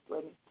to say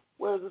life-threatening,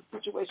 where there's a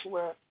situation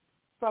where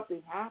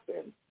something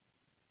happened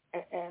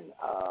and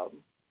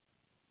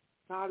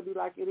God will be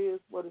like, it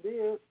is what it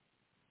is.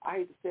 I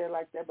hate to say it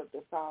like that, but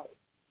that's how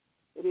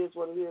it is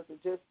what it is.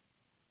 And just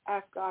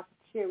ask God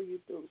to carry you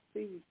through,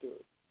 see you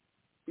through.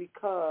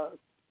 Because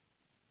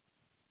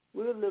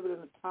we're living in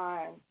a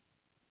time,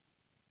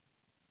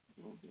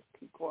 just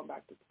keep going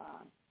back to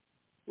time.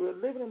 We're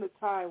living in a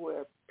time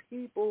where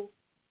people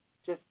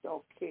just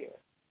don't care.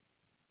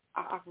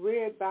 I've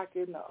read back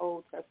in the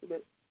Old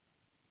Testament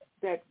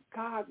that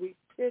God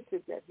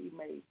repented that he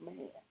made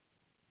man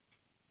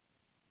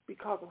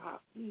because of how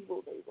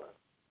evil they were.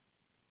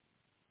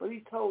 But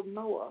he told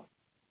Noah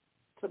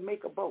to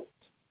make a boat.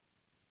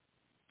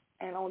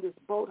 And on this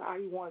boat, how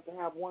he wanted to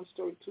have 1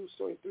 story, 2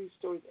 story, 3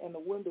 stories, and a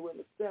window in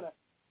the center,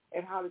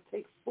 and how to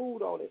take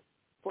food on it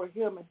for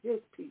him and his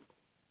people.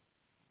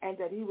 And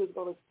that he was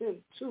going to send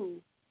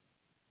 2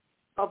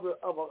 of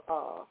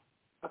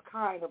a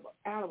kind of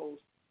animals,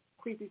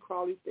 creepy,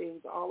 crawly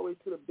things, all the way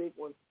to the big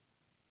ones,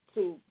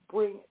 to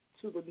bring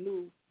to the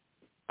new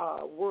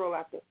world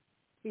after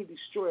he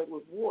destroyed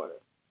with water.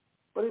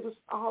 But it was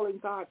all in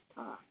God's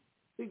time.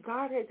 See,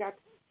 God had got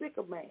sick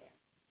of man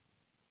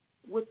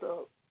with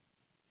the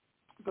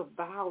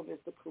violence,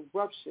 the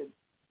corruption,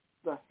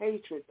 the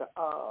hatred,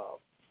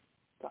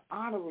 the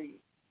honoring,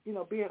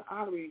 being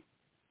honoring,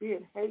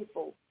 being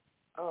hateful,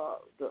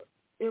 the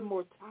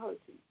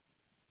immortality,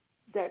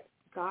 that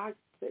God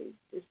said,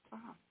 it's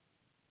time.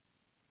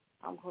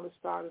 I'm going to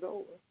start it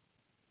over.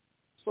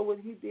 So when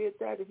he did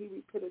that and he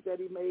repented that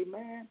he made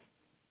man,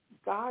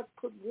 God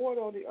put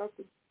water on the earth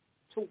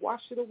to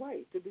wash it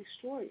away, to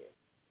destroy it.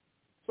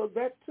 So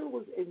that too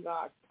was in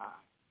God's time.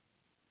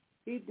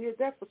 He did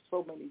that for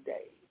so many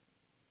days.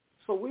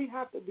 So we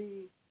have to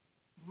be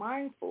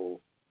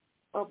mindful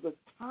of the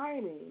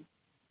timing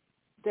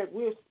that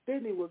we're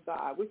spending with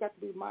God. We got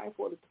to be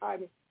mindful of the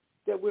timing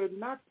that we're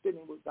not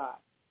spending with God.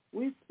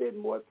 We spend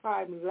more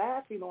time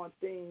laughing on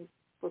things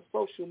for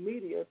social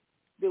media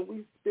than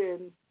we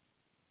spend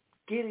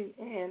getting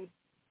in,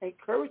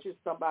 encouraging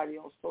somebody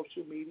on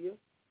social media,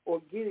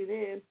 or getting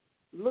in,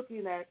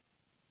 looking at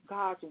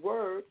God's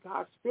word,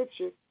 God's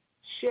scripture,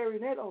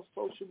 sharing that on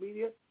social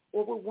media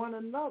or with one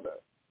another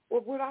or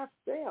with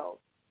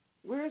ourselves.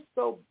 We're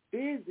so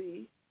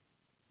busy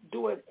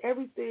doing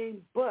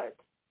everything but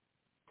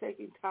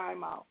taking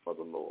time out for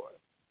the Lord.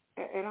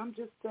 And I'm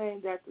just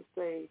saying that to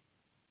say,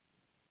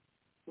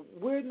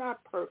 we're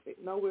not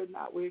perfect. No, we're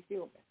not. We're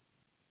human.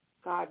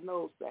 God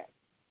knows that.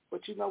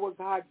 But you know what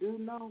God do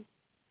know?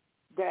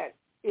 That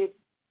if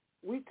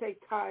we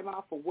take time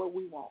out for what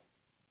we want,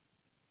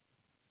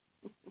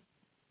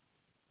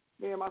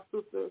 me and my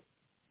sister,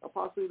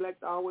 Apostle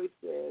Elect, always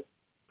says,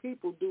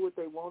 people do what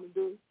they want to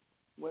do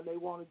when they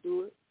want to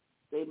do it.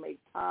 They make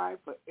time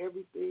for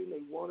everything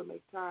they want to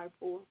make time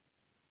for.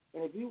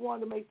 And if you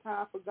want to make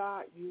time for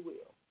God, you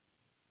will.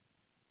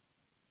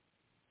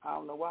 I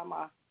don't know why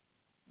my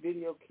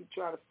video keep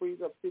trying to freeze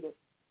up. See, the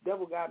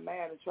devil got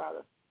mad and tried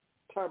to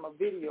turn my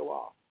video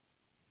off.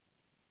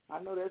 I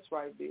know that's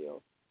right,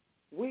 Bill.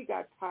 We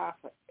got time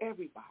for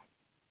everybody.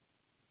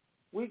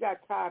 We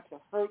got time to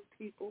hurt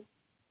people,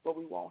 but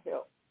we won't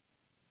help.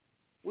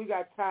 We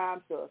got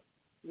time to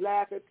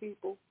laugh at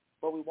people,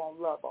 but we won't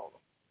love on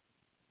them.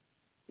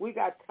 We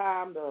got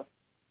time to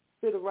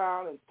sit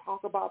around and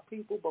talk about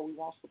people, but we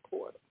won't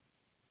support them.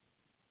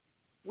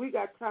 We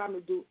got time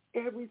to do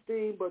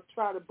everything but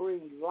try to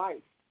bring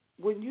life.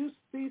 When you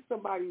see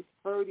somebody's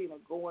hurting or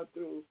going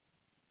through,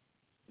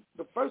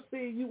 the first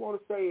thing you want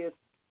to say is,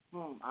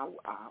 I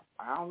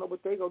don't know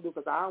what they're going to do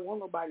because I don't want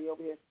nobody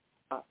over here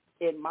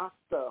in my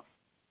stuff,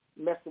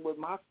 messing with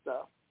my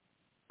stuff.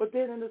 But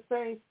then in the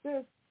same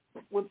sense,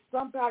 when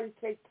somebody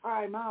takes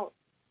time out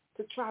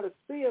to try to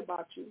see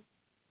about you,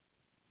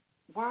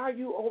 why are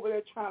you over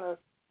there trying to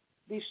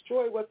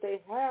destroy what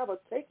they have or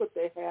take what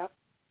they have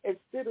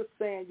instead of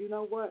saying, you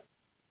know what,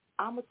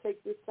 I'm going to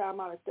take this time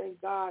out and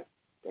thank God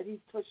that he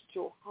touched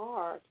your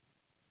heart,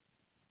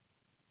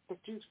 that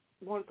you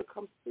wanted to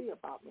come see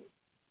about me,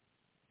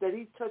 that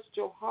he touched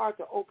your heart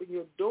to open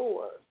your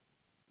doors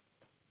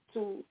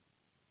to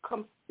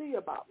come see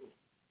about me.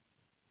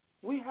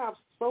 We have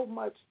so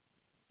much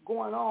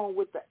going on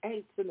with the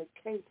ain'ts and the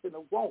can'ts and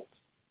the won'ts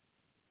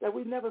that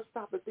we never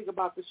stop to think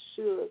about the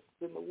shoulds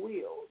and the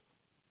wills.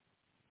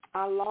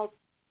 I lost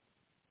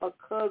a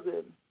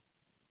cousin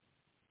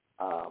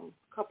a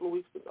couple of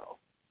weeks ago.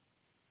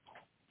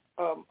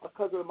 A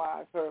cousin of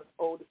mine, her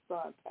oldest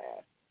son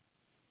passed.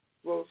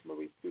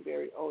 Rosemary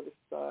Seabury, oldest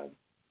son,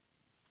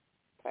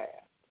 passed.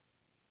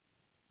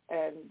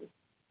 And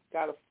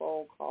got a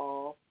phone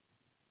call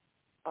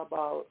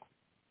about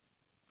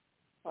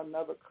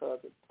another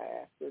cousin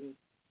passed, and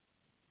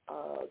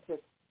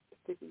just I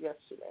think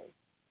yesterday.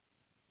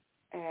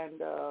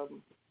 And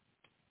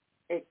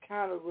it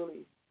kind of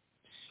really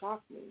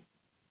shocked me,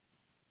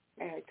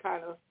 and it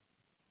kind of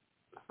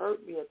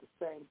hurt me at the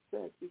same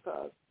sense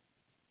because,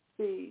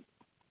 see,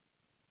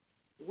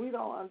 we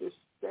don't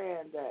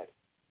understand that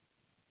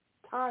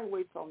time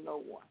waits on no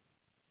one.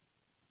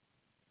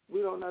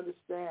 We don't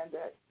understand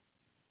that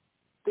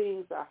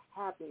things are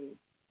happening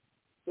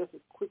just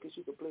as quick as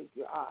you can blink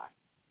your eye.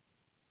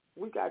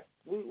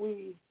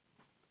 We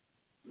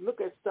look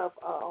at stuff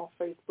on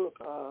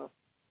Facebook.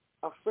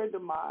 A friend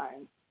of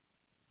mine,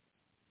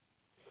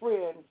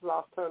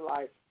 lost her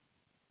life.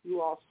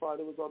 You all saw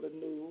it was on the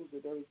news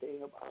and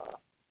everything.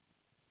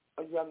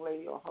 A young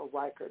lady on her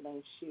Riker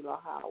named Sheila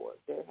Howard.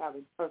 They're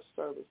having her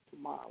service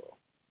tomorrow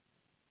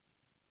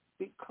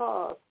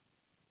because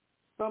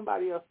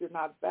somebody else did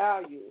not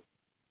value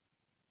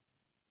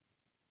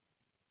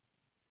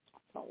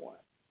someone.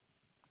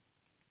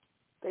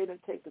 They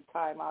didn't take the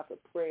time out to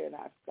pray and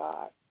ask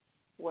God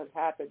what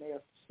happened. They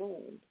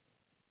assumed.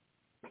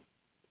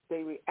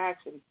 Their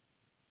reaction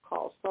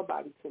caused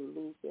somebody to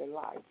lose their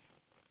life.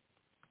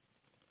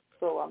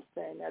 So I'm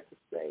saying that to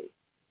say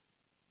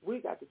we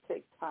got to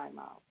take time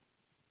out.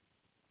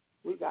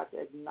 We got to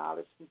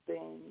acknowledge some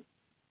things.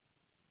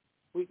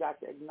 We got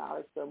to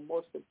acknowledge the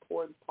most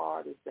important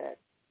part is that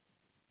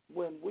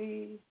when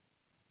we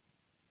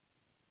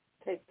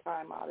take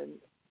time out and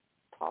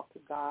talk to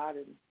God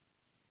and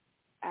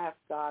ask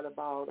God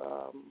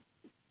about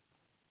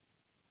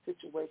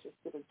situations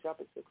instead of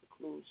jumping to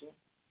conclusion,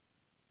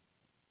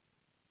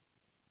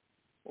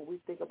 when we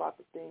think about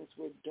the things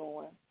we're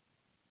doing,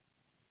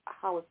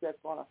 how is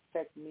that going to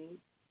affect me,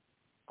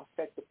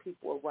 affect the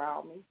people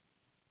around me,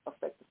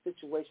 affect the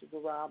situations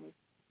around me?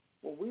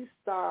 When we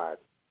start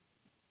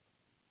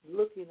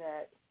looking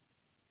at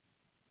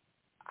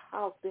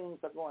how things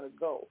are going to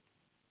go,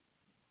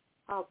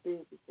 how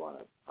things are going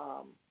to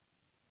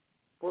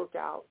work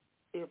out,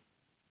 if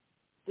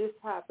this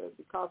happens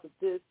because of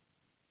this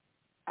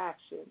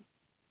action,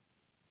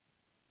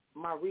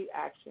 my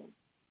reaction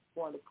is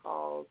going to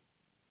cause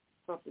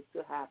something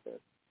to happen.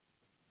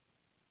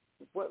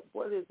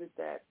 What is it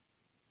that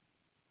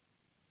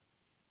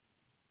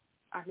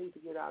I need to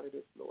get out of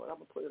this, Lord? I'm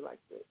going to put it like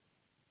this.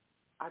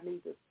 I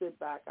need to sit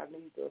back. I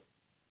need to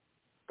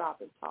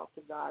stop and talk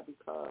to God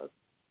because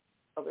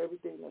of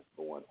everything that's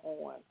going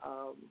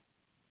on.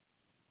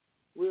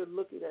 We're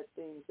looking at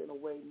things in a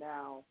way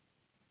now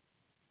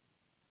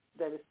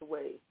that it's the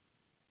way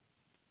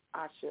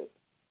I should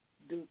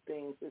do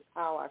things. It's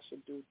how I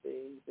should do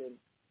things. And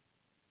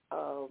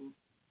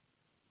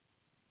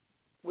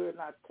we're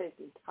not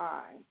taking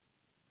time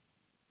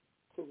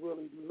to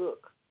really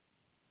look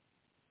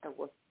at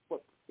what the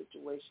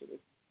situation is.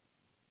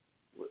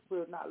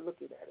 We're not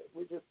looking at it.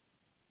 We're just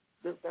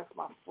That's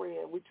my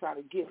friend. We try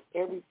to get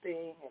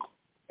everything and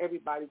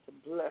everybody to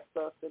bless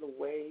us in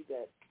a way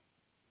that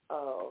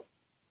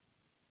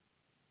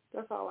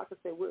that's all I can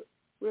say.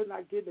 We're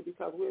not getting it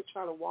because we're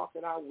trying to walk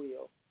in our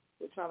will.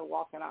 We're trying to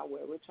walk in our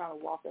way. We're trying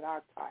to walk in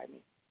our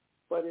timing.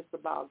 But it's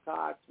about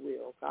God's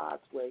will,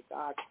 God's way,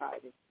 God's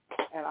timing.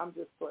 And I'm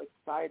just so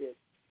excited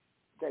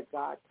that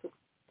God took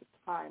the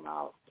time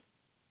out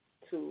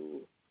to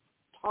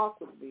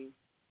talk with me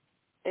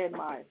in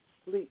my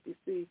sleep. You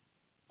see,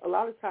 a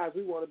lot of times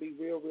we want to be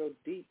real, real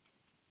deep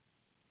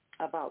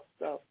about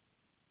stuff.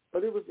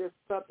 But it was just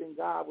something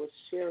God was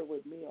sharing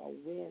with me on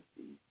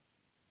Wednesday,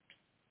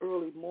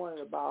 early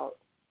morning, about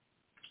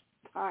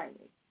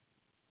timing.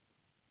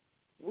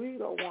 We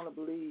don't want to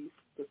believe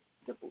the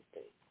simple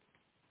things.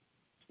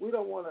 We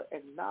don't want to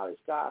acknowledge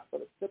God for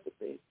the simple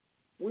things.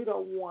 We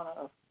don't want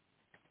to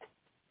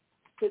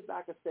sit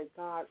back and say,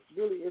 God,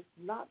 really, it's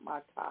not my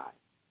time.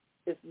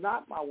 It's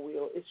not my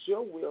will. It's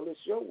your will. It's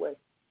your way.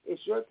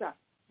 It's your time.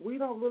 We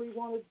don't really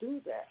want to do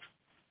that.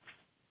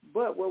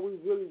 But what we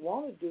really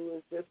want to do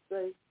is just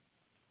say,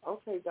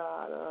 okay,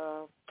 God,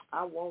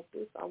 I want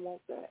this. I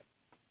want that.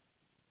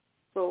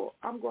 So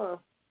I'm going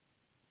to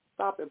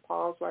stop and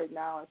pause right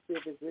now and see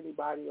if there's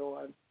anybody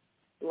on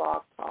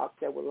Blog Talk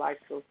that would like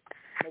to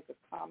make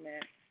a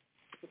comment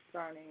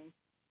concerning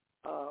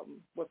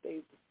what they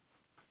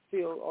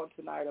feel on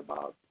tonight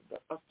about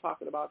us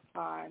talking about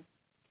time.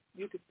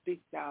 You can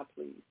speak now,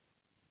 please.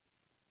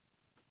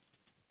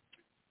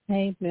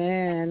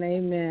 Amen,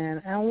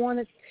 amen. I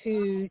wanted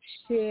to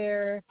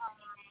share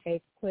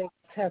a quick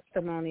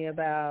testimony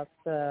about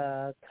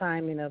the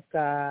timing of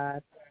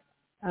God.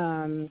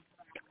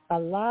 A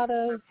lot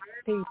of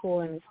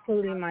people,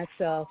 including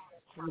myself,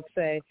 would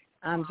say,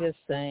 I'm just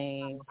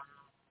saying,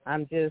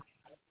 I'm just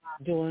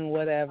doing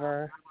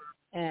whatever.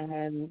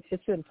 And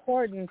it's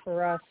important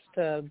for us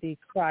to be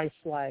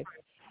Christ-like.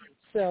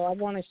 So I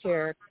want to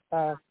share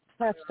a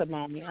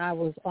testimony. I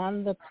was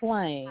on the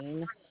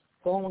plane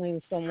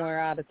going somewhere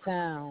out of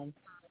town,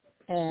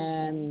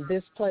 and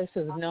this place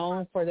is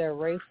known for their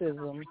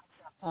racism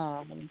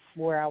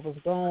where I was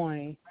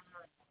going.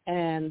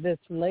 And this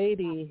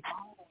lady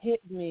hit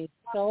me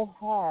so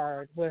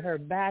hard with her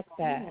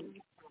backpack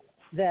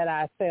that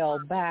I fell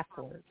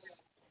backwards.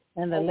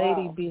 And the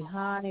lady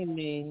behind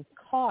me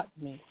caught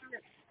me.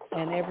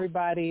 And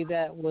everybody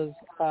that was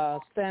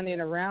standing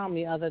around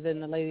me, other than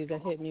the lady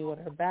that hit me with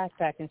her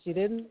backpack, and she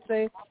didn't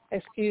say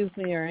excuse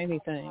me or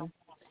anything.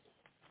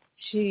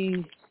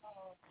 She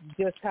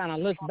just kind of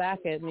looked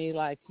back at me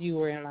like you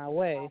were in my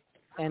way.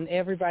 And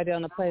everybody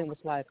on the plane was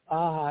like,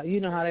 you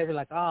know how they were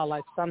like,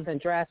 like something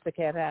drastic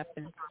had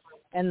happened.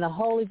 And the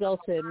Holy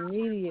Ghost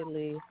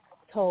immediately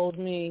told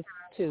me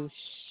to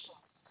shh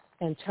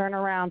and turn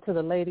around to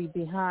the lady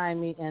behind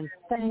me and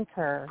thank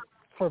her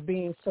for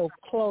being so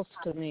close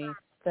to me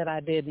that I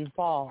didn't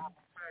fall.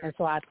 And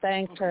so I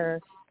thanked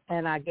her,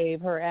 and I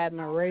gave her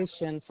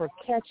admiration for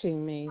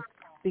catching me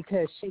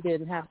because she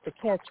didn't have to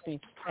catch me.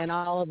 And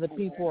all of the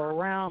people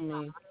around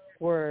me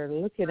were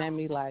looking at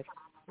me like,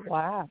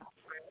 wow.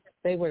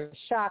 They were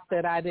shocked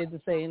that I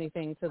didn't say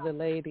anything to the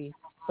lady,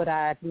 but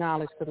I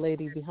acknowledged the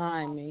lady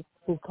behind me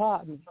who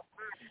caught me.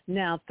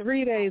 Now,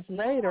 3 days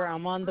later,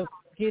 I'm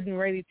getting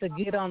ready to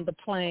get on the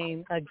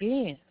plane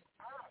again.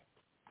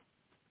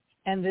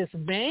 And this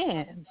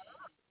man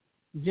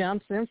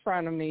jumps in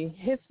front of me,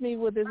 hits me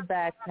with his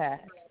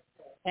backpack,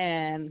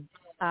 and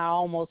I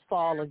almost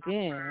fall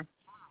again.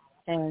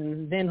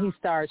 And then he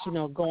starts,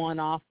 going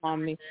off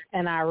on me.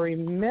 And I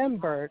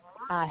remembered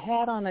I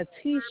had on a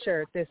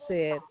T-shirt that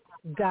said,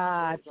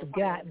 God's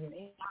got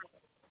me.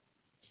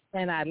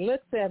 And I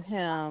looked at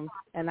him,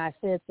 and I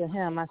said to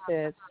him, I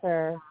said,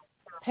 sir,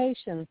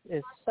 patience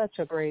is such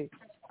a great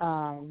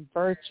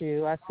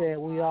virtue. I said,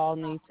 we all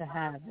need to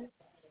have it.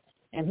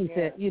 And he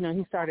said,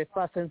 he started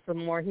fussing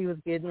some more. He was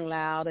getting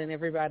loud, and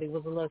everybody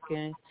was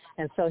looking.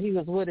 And so he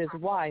was with his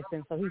wife,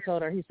 and so he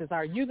told her, he says,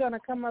 are you going to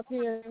come up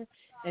here?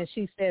 And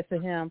she said to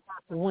him,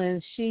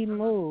 when she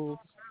moves,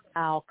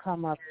 I'll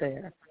come up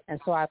there. And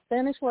so I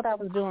finished what I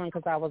was doing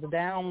because I was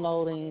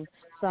downloading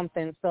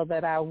something so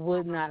that I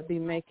would not be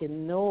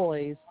making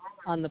noise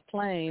on the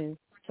plane,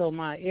 so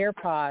my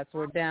AirPods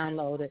were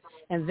downloaded.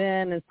 And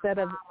then instead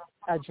of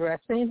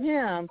addressing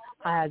him,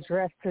 I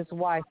addressed his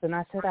wife, and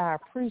I said, I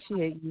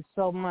appreciate you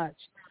so much.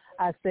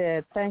 I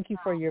said, thank you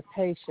for your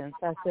patience.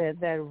 I said,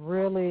 that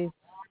really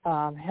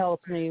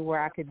helped me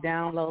where I could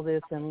download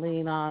this and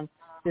lean on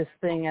this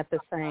thing at the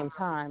same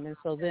time. And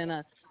so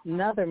then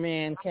another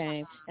man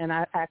came, and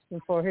I asked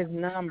him for his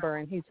number,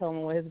 and he told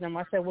me what his number.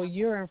 I said, well,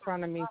 you're in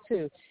front of me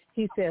too.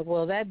 He said,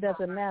 well, that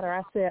doesn't matter.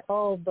 I said,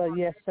 oh, but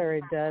yes, sir,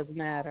 it does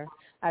matter.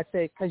 I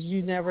said, because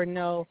you never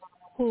know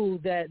who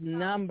that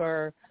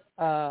number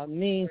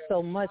means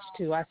so much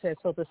to. I said,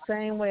 so the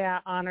same way I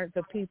honored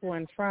the people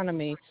in front of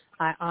me,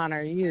 I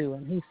honor you.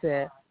 And he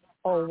said,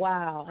 oh,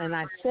 wow. And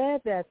I said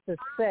that to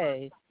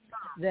say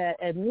that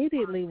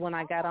immediately when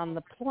I got on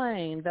the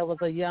plane, there was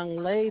a young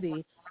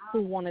lady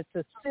who wanted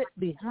to sit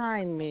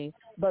behind me,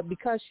 but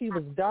because she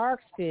was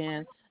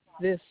dark-skinned,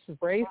 this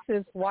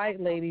racist white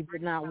lady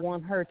did not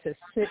want her to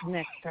sit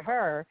next to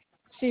her.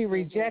 She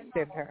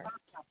rejected her.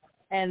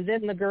 And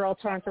then the girl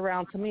turned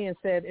around to me and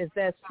said, is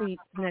that seat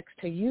next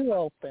to you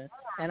open?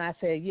 And I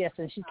said, yes.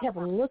 And she kept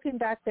looking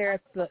back there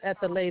at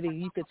the lady.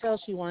 You could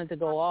tell she wanted to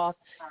go off.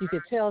 You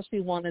could tell she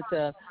wanted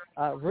to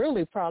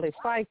really probably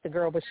fight the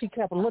girl, but she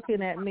kept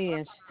looking at me,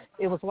 and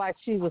it was like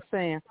she was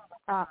saying,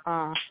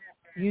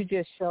 you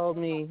just showed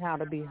me how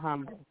to be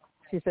humble.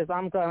 She says,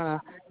 I'm going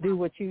to do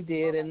what you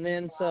did. And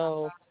then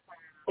so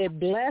it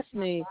blessed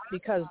me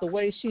because the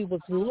way she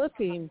was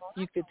looking,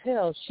 you could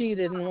tell she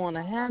didn't want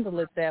to handle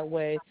it that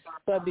way,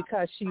 but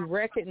because she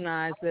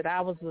recognized that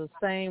I was the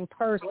same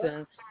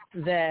person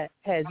that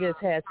had just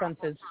had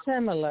something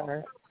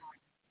similar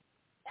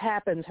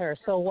happen to her.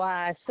 So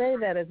why I say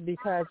that is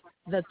because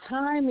the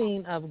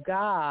timing of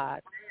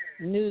God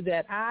knew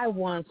that I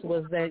once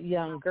was that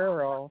young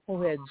girl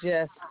who had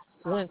just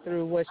went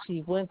through what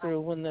she went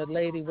through when the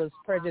lady was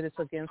prejudiced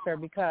against her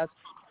because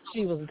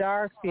she was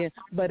dark-skinned.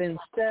 But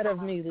instead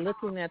of me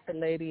looking at the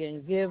lady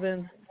and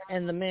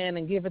the man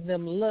and giving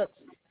them looks,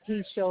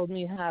 he showed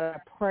me how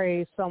to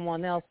praise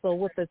someone else. So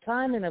with the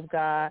timing of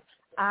God,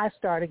 I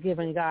started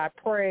giving God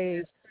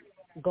praise,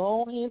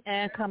 going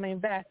and coming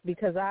back,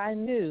 because I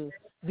knew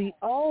the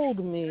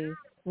old me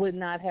would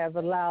not have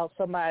allowed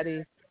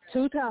somebody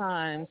 2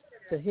 times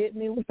to hit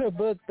me with a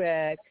book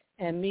bag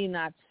and me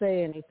not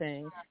say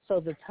anything. So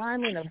the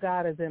timing of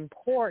God is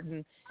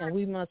important, and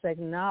we must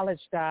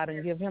acknowledge God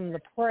and give him the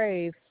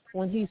praise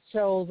when he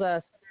shows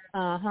us,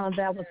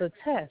 that was a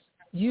test.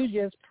 You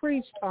just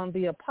preached on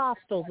the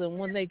apostles, and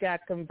when they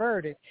got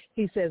converted,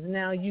 he says,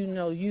 now you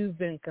know you've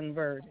been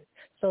converted.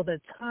 So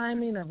the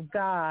timing of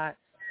God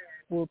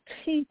will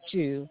teach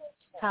you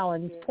how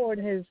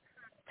important his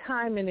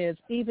timing is,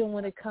 even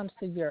when it comes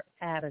to your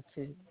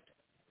attitude.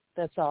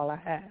 That's all I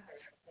have.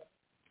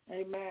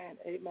 Amen.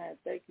 Amen.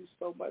 Thank you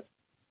so much,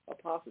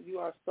 Apostle. You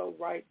are so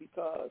right,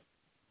 because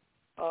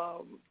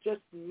just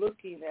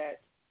looking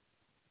at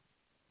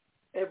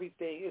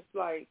everything, it's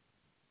like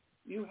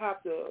you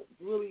have to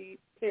really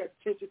pay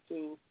attention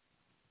to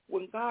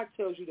when God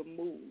tells you to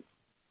move,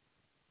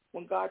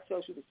 when God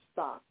tells you to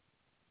stop,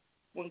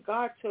 when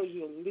God tells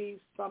you to leave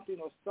something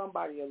or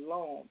somebody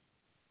alone.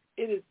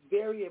 It is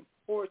very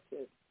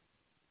important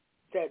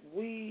that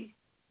we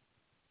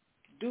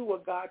do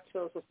what God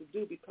tells us to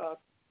do, because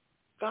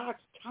God's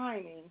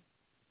timing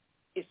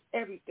is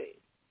everything.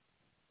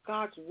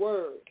 God's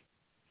word,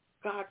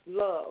 God's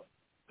love,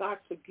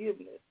 God's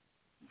forgiveness,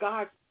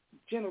 God's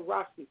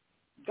generosity,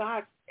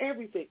 God's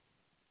everything.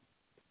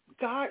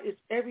 God is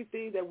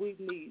everything that we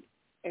need.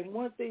 And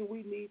one thing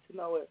we need to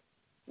know is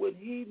when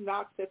he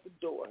knocks at the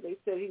door, they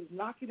said he's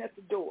knocking at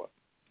the door,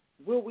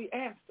 will we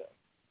answer?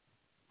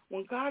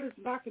 When God is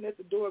knocking at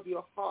the door of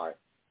your heart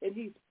and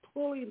he's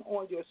pulling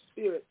on your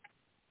spirit,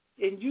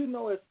 and you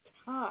know it's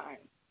time,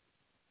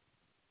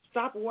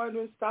 stop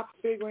wondering, stop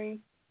figuring,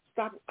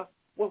 stop,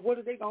 what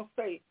are they going to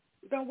say?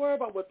 Don't worry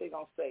about what they're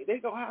going to say.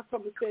 They're going to have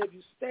something to say if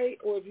you stay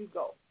or if you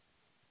go.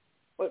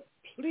 But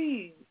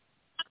please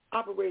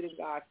operate in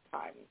God's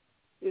timing.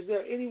 Is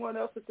there anyone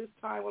else at this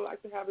time would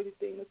like to have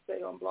anything to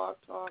say on Blog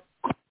Talk?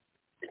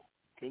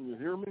 Can you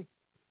hear me?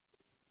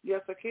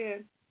 Yes, I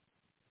can.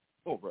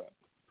 All right.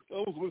 I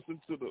was listening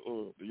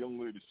to the young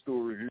lady's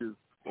story here,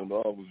 and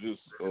I was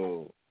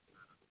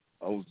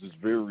just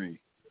very,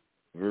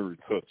 very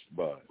touched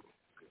by it.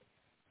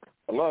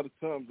 A lot of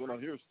times when I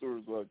hear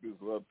stories like this,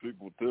 a lot of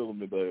people tell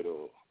me that,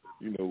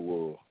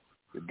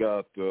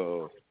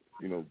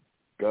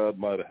 God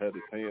might have had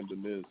his hand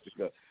in this,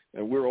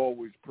 and we're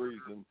always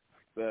praising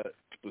that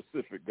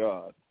specific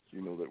God,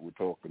 that we're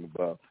talking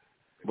about.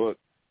 But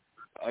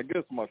I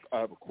guess I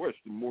have a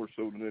question more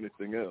so than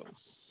anything else.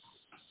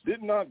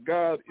 Did not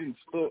God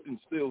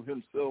instill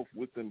himself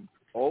within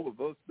all of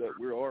us that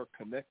we are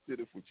connected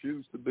if we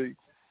choose to be?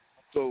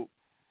 So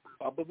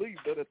I believe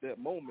that at that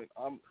moment,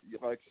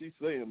 like she's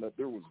saying, that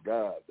there was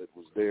God that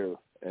was there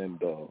and,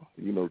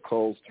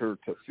 caused her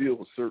to feel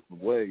a certain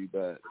way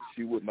that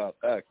she would not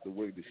act the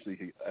way that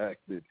she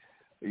acted,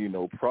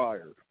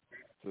 prior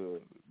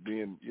to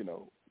being,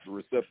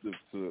 receptive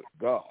to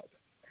God.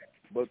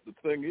 But the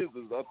thing is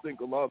I think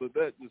a lot of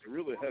that just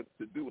really has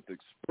to do with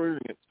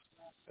experience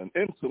and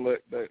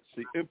intellect that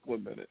she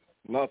implemented.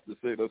 Not to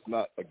say that's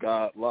not a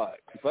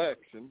God-like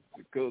faction,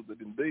 because it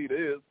indeed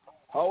is.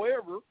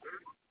 However,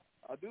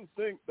 I do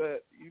think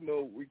that,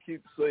 we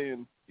keep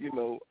saying,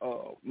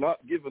 not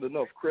giving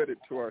enough credit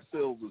to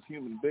ourselves as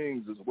human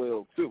beings as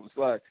well, too. It's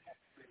like,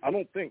 I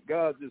don't think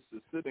God just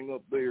is sitting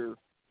up there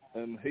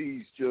and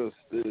he's just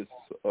this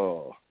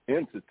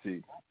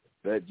entity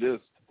that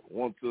just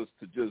wants us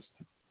to just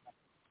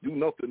do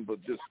nothing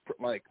but just,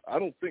 like, I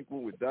don't think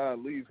when we die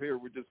and leave here,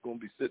 we're just going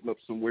to be sitting up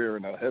somewhere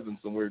in heaven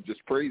somewhere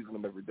just praising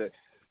him every day,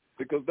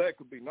 because that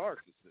could be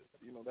narcissist.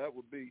 That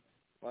would be,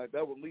 like,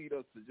 that would lead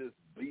us to just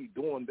be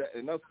doing that,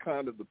 and that's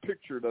kind of the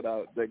picture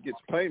that gets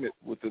painted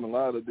within a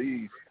lot of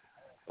these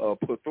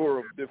plethora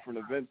of different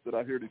events that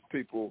I hear these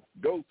people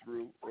go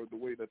through, or the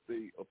way that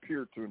they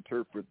appear to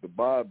interpret the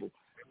Bible.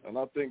 And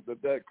I think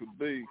that could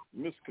be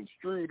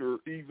misconstrued or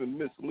even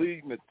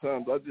misleading at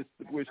times. I just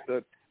wish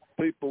that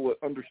people would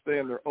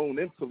understand their own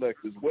intellect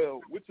as well,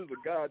 which is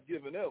a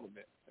God-given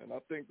element. And I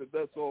think that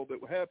that's all that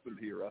happened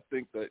here. I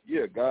think that,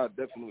 yeah, God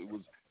definitely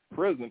was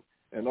present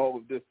in all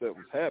of this that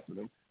was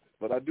happening.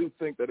 But I do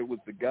think that it was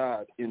the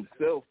God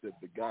himself that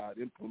the God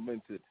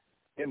implemented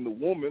in the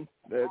woman,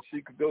 that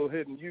she could go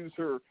ahead and use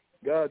her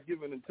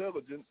God-given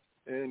intelligence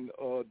and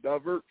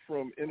divert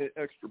from any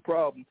extra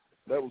problem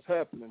that was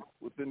happening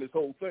within this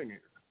whole thing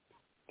here.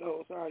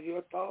 Those are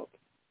your thoughts?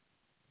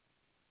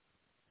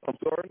 I'm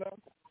sorry now?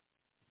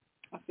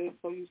 I said,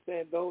 so you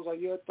said those are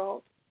your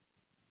thoughts?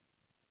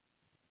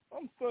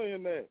 I'm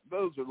saying that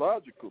those are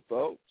logical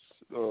thoughts.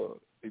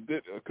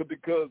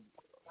 Because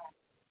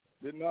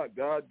did not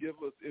God give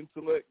us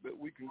intellect that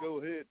we can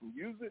go ahead and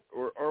use it,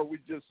 or are we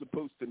just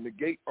supposed to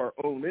negate our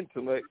own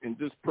intellect and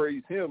just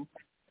praise him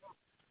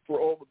for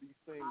all of these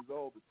things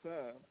all the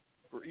time,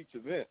 for each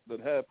event that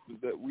happens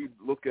that we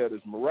look at as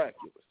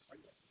miraculous?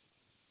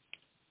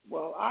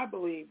 Well, I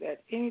believe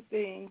that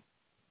anything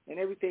and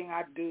everything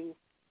I do,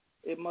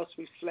 it must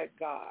reflect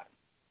God.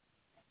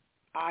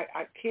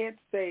 I can't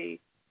say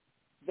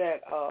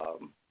that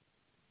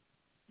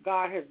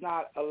God has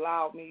not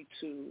allowed me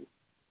to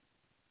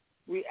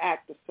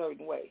react a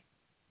certain way.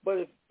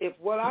 But if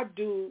what I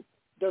do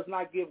does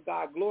not give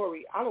God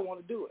glory, I don't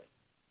want to do it.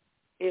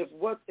 If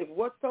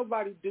what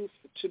somebody does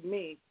to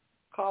me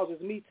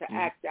causes me to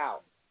act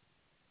out,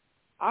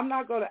 I'm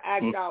not going to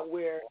act out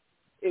where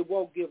it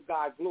won't give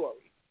God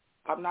glory.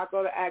 I'm not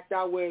going to act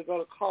out where it's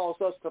going to cause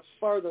us to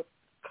further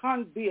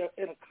be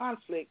in a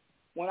conflict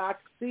when I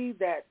see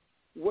that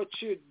what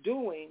you're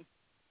doing,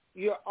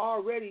 you're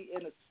already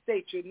in a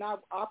state. You're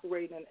not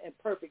operating in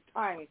perfect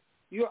timing.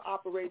 You're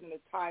operating in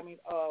a timing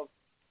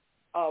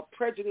of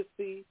prejudice,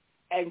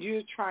 and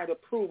you're trying to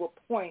prove a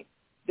point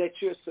that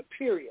you're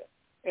superior.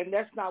 And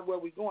that's not where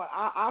we're going.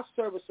 I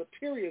serve a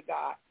superior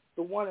God,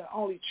 the one and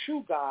only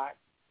true God,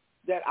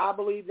 that I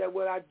believe that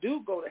when I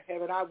do go to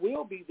heaven, I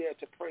will be there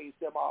to praise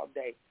them all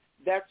day.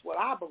 That's what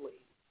I believe.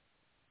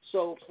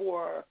 So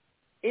for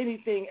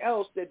anything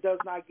else that does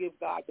not give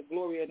God the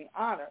glory and the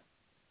honor,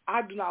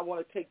 I do not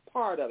want to take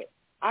part of it.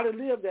 I done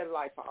lived that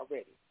life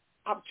already.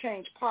 I've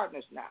changed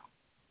partners now.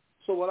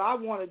 So what I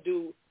want to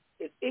do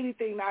is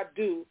anything I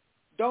do,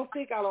 don't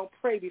think I don't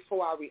pray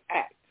before I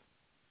react.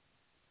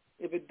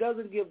 If it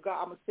doesn't give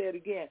God, I'm going to say it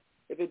again,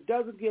 if it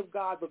doesn't give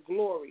God the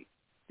glory,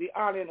 the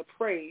honor, and the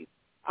praise,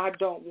 I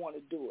don't want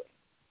to do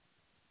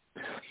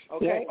it.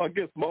 Okay? Well, I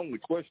guess my only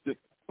question,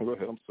 go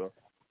ahead, I'm sorry.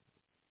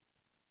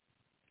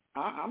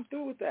 I'm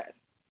through with that.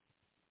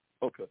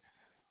 Okay.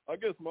 I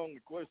guess my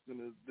only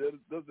question is,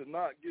 does it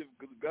not give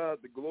God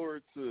the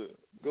glory to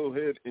go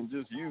ahead and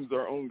just use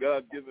our own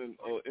God-given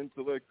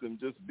intellect and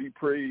just be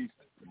praised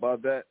by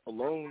that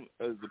alone,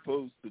 as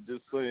opposed to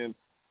just saying,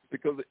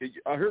 because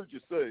I heard you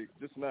say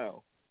just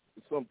now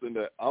something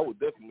that I would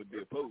definitely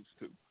be opposed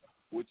to,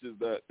 which is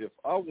that if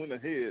I went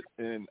ahead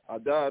and I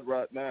died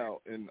right now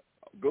and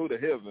go to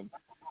heaven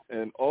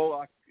and all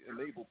I am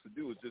able to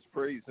do is just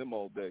praise him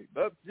all day,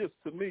 that just,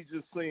 to me,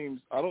 just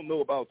seems, I don't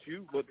know about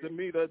you, but to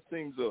me that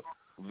seems a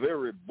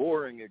very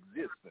boring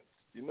existence.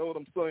 You know what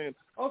I'm saying?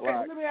 Okay,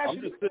 like, let me ask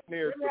you this. Let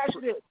me ask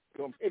you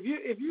this.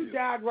 If you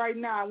died right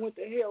now and went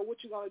to hell,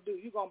 what you gonna do?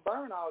 You gonna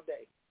burn all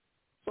day.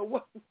 So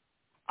what?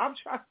 I'm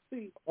trying to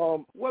see.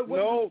 What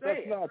no, you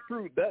that's not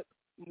true.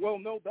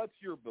 No, that's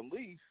your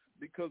belief,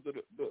 because of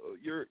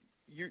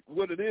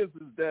what it is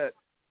that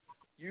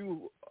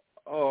you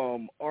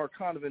are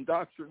kind of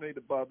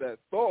indoctrinated by that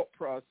thought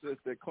process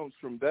that comes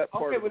from that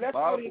part of the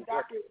Bible. Okay,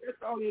 but that's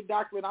the only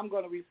indoctrination I'm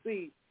going to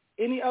receive.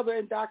 Any other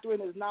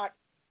indoctrination is not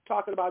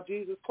talking about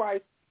Jesus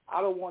Christ.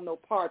 I don't want no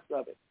parts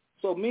of it.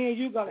 So me and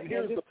you are going to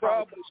end this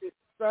conversation.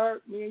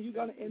 Sir, me and you are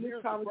going to end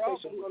this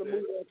conversation. We're going to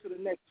move on to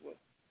the next one.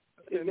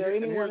 Is there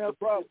anyone else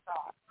at this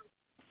time?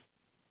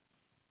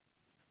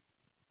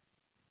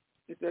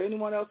 Is there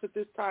anyone else at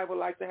this time would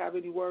like to have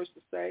any words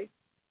to say?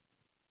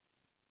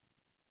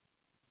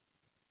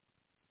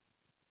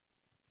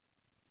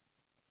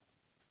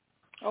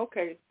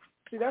 Okay.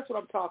 See, that's what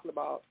I'm talking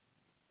about.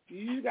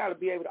 You got to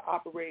be able to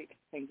operate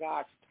in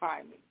God's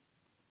timing.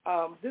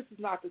 This is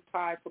not the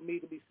time for me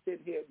to be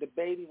sitting here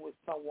debating with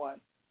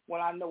someone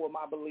when I know what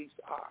my beliefs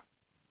are.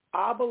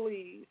 I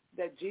believe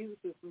that Jesus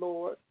is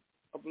Lord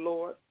of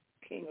Lords,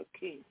 King of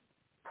Kings.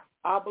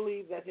 I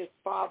believe that his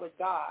Father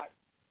God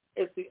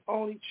is the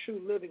only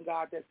true living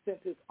God that sent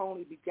his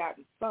only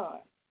begotten Son.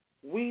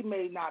 We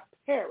may not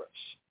perish,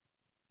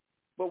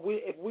 but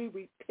if we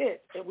repent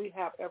and we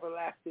have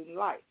everlasting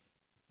life.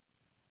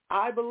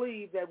 I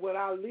believe that when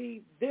I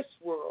leave this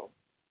world,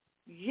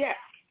 yes,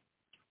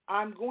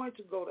 I'm going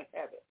to go to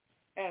heaven,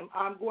 and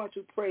I'm going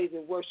to praise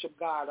and worship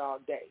God all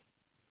day.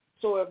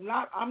 So if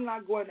not, I'm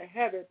not going to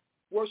heaven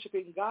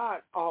worshiping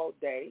God all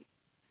day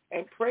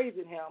and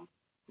praising him.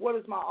 What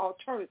is my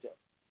alternative?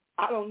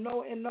 I don't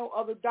know in no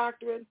other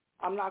doctrine.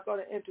 I'm not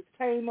going to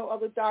entertain no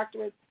other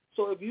doctrine.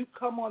 So if you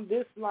come on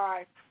this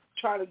line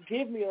trying to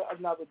give me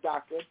another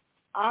doctrine,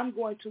 I'm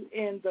going to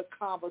end the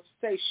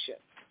conversation.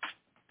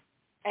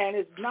 And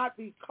it's not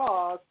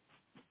because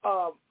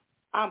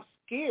I'm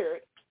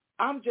scared.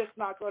 I'm just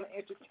not going to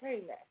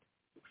entertain that.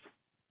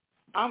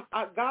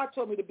 God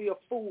told me to be a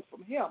fool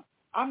from him.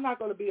 I'm not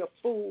going to be a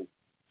fool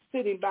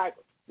sitting back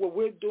where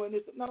we're doing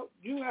this. No,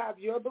 you have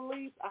your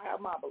beliefs. I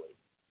have my beliefs.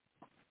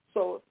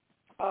 So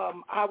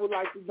I would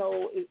like to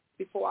know,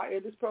 before I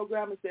end this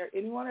program, is there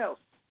anyone else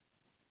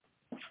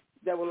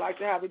that would like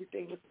to have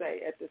anything to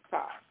say at this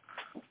time?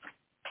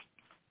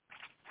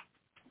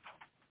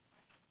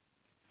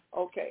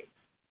 Okay.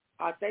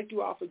 I thank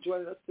you all for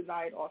joining us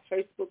tonight on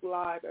Facebook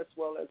Live as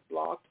well as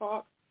Blog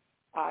Talk.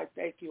 I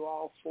thank you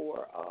all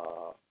for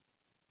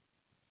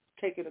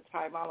taking the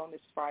time out on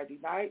this Friday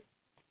night,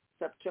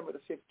 September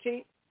the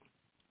 15th,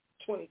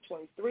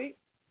 2023.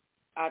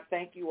 I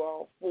thank you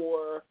all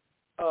for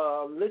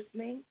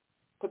listening,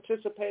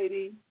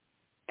 participating,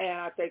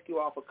 and I thank you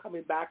all for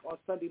coming back on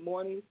Sunday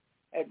mornings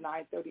at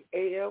 9:30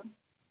 a.m.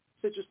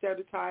 Central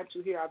Standard Time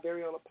to hear our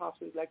very own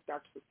Apostle-elect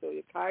Dr.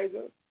 Cecilia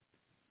Kaiser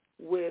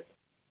with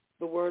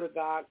the Word of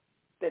God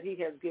that he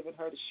has given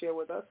her to share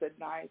with us at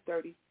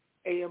 9:30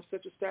 a.m.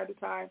 Central Standard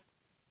Time,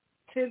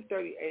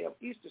 10:30 a.m.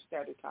 Eastern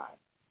Standard Time.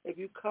 If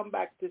you come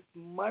back this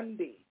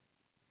Monday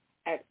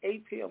at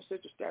 8 p.m.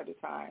 Central Standard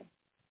Time,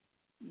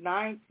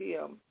 9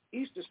 p.m.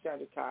 Eastern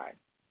Standard Time,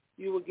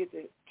 you will get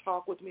to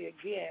talk with me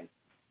again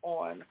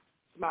on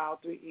Smile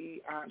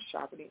 3E, Iron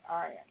Sharpening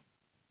Iron.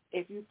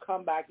 If you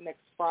come back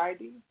next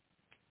Friday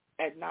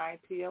at 9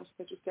 p.m.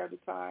 Central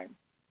Standard Time,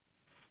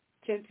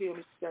 10 p.m.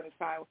 Eastern Standard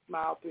Time, with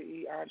Smile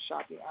 3E, Iron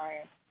Sharpening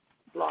Iron,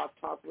 Blog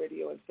Talk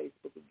Radio, and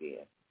Facebook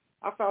again.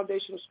 Our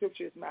foundational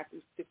scripture is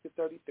Matthew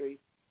 6:33.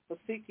 But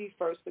seek ye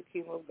first the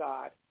kingdom of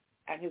God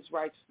and his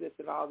righteousness,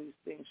 and all these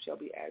things shall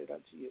be added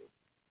unto you.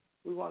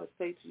 We want to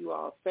say to you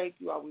all, thank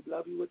you all. We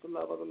love you with the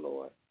love of the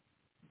Lord.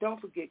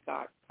 Don't forget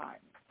God's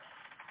timing.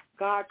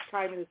 God's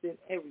timing is in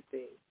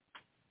everything.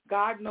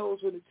 God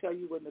knows when to tell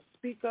you when to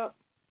speak up.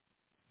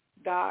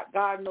 God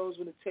knows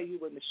when to tell you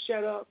when to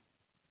shut up.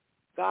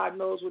 God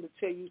knows when to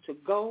tell you to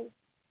go,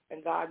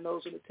 and God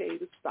knows when to tell you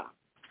to stop.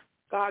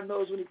 God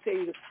knows when to tell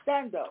you to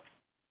stand up.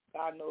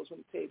 God knows when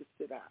to tell you to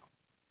sit down.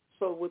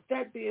 So with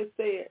that being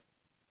said,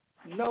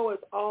 know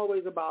it's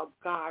always about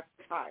God's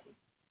timing.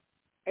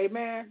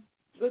 Amen.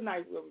 Good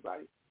night,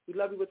 everybody. We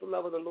love you with the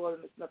love of the Lord,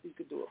 and there's nothing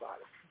you can do about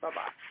it.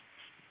 Bye-bye.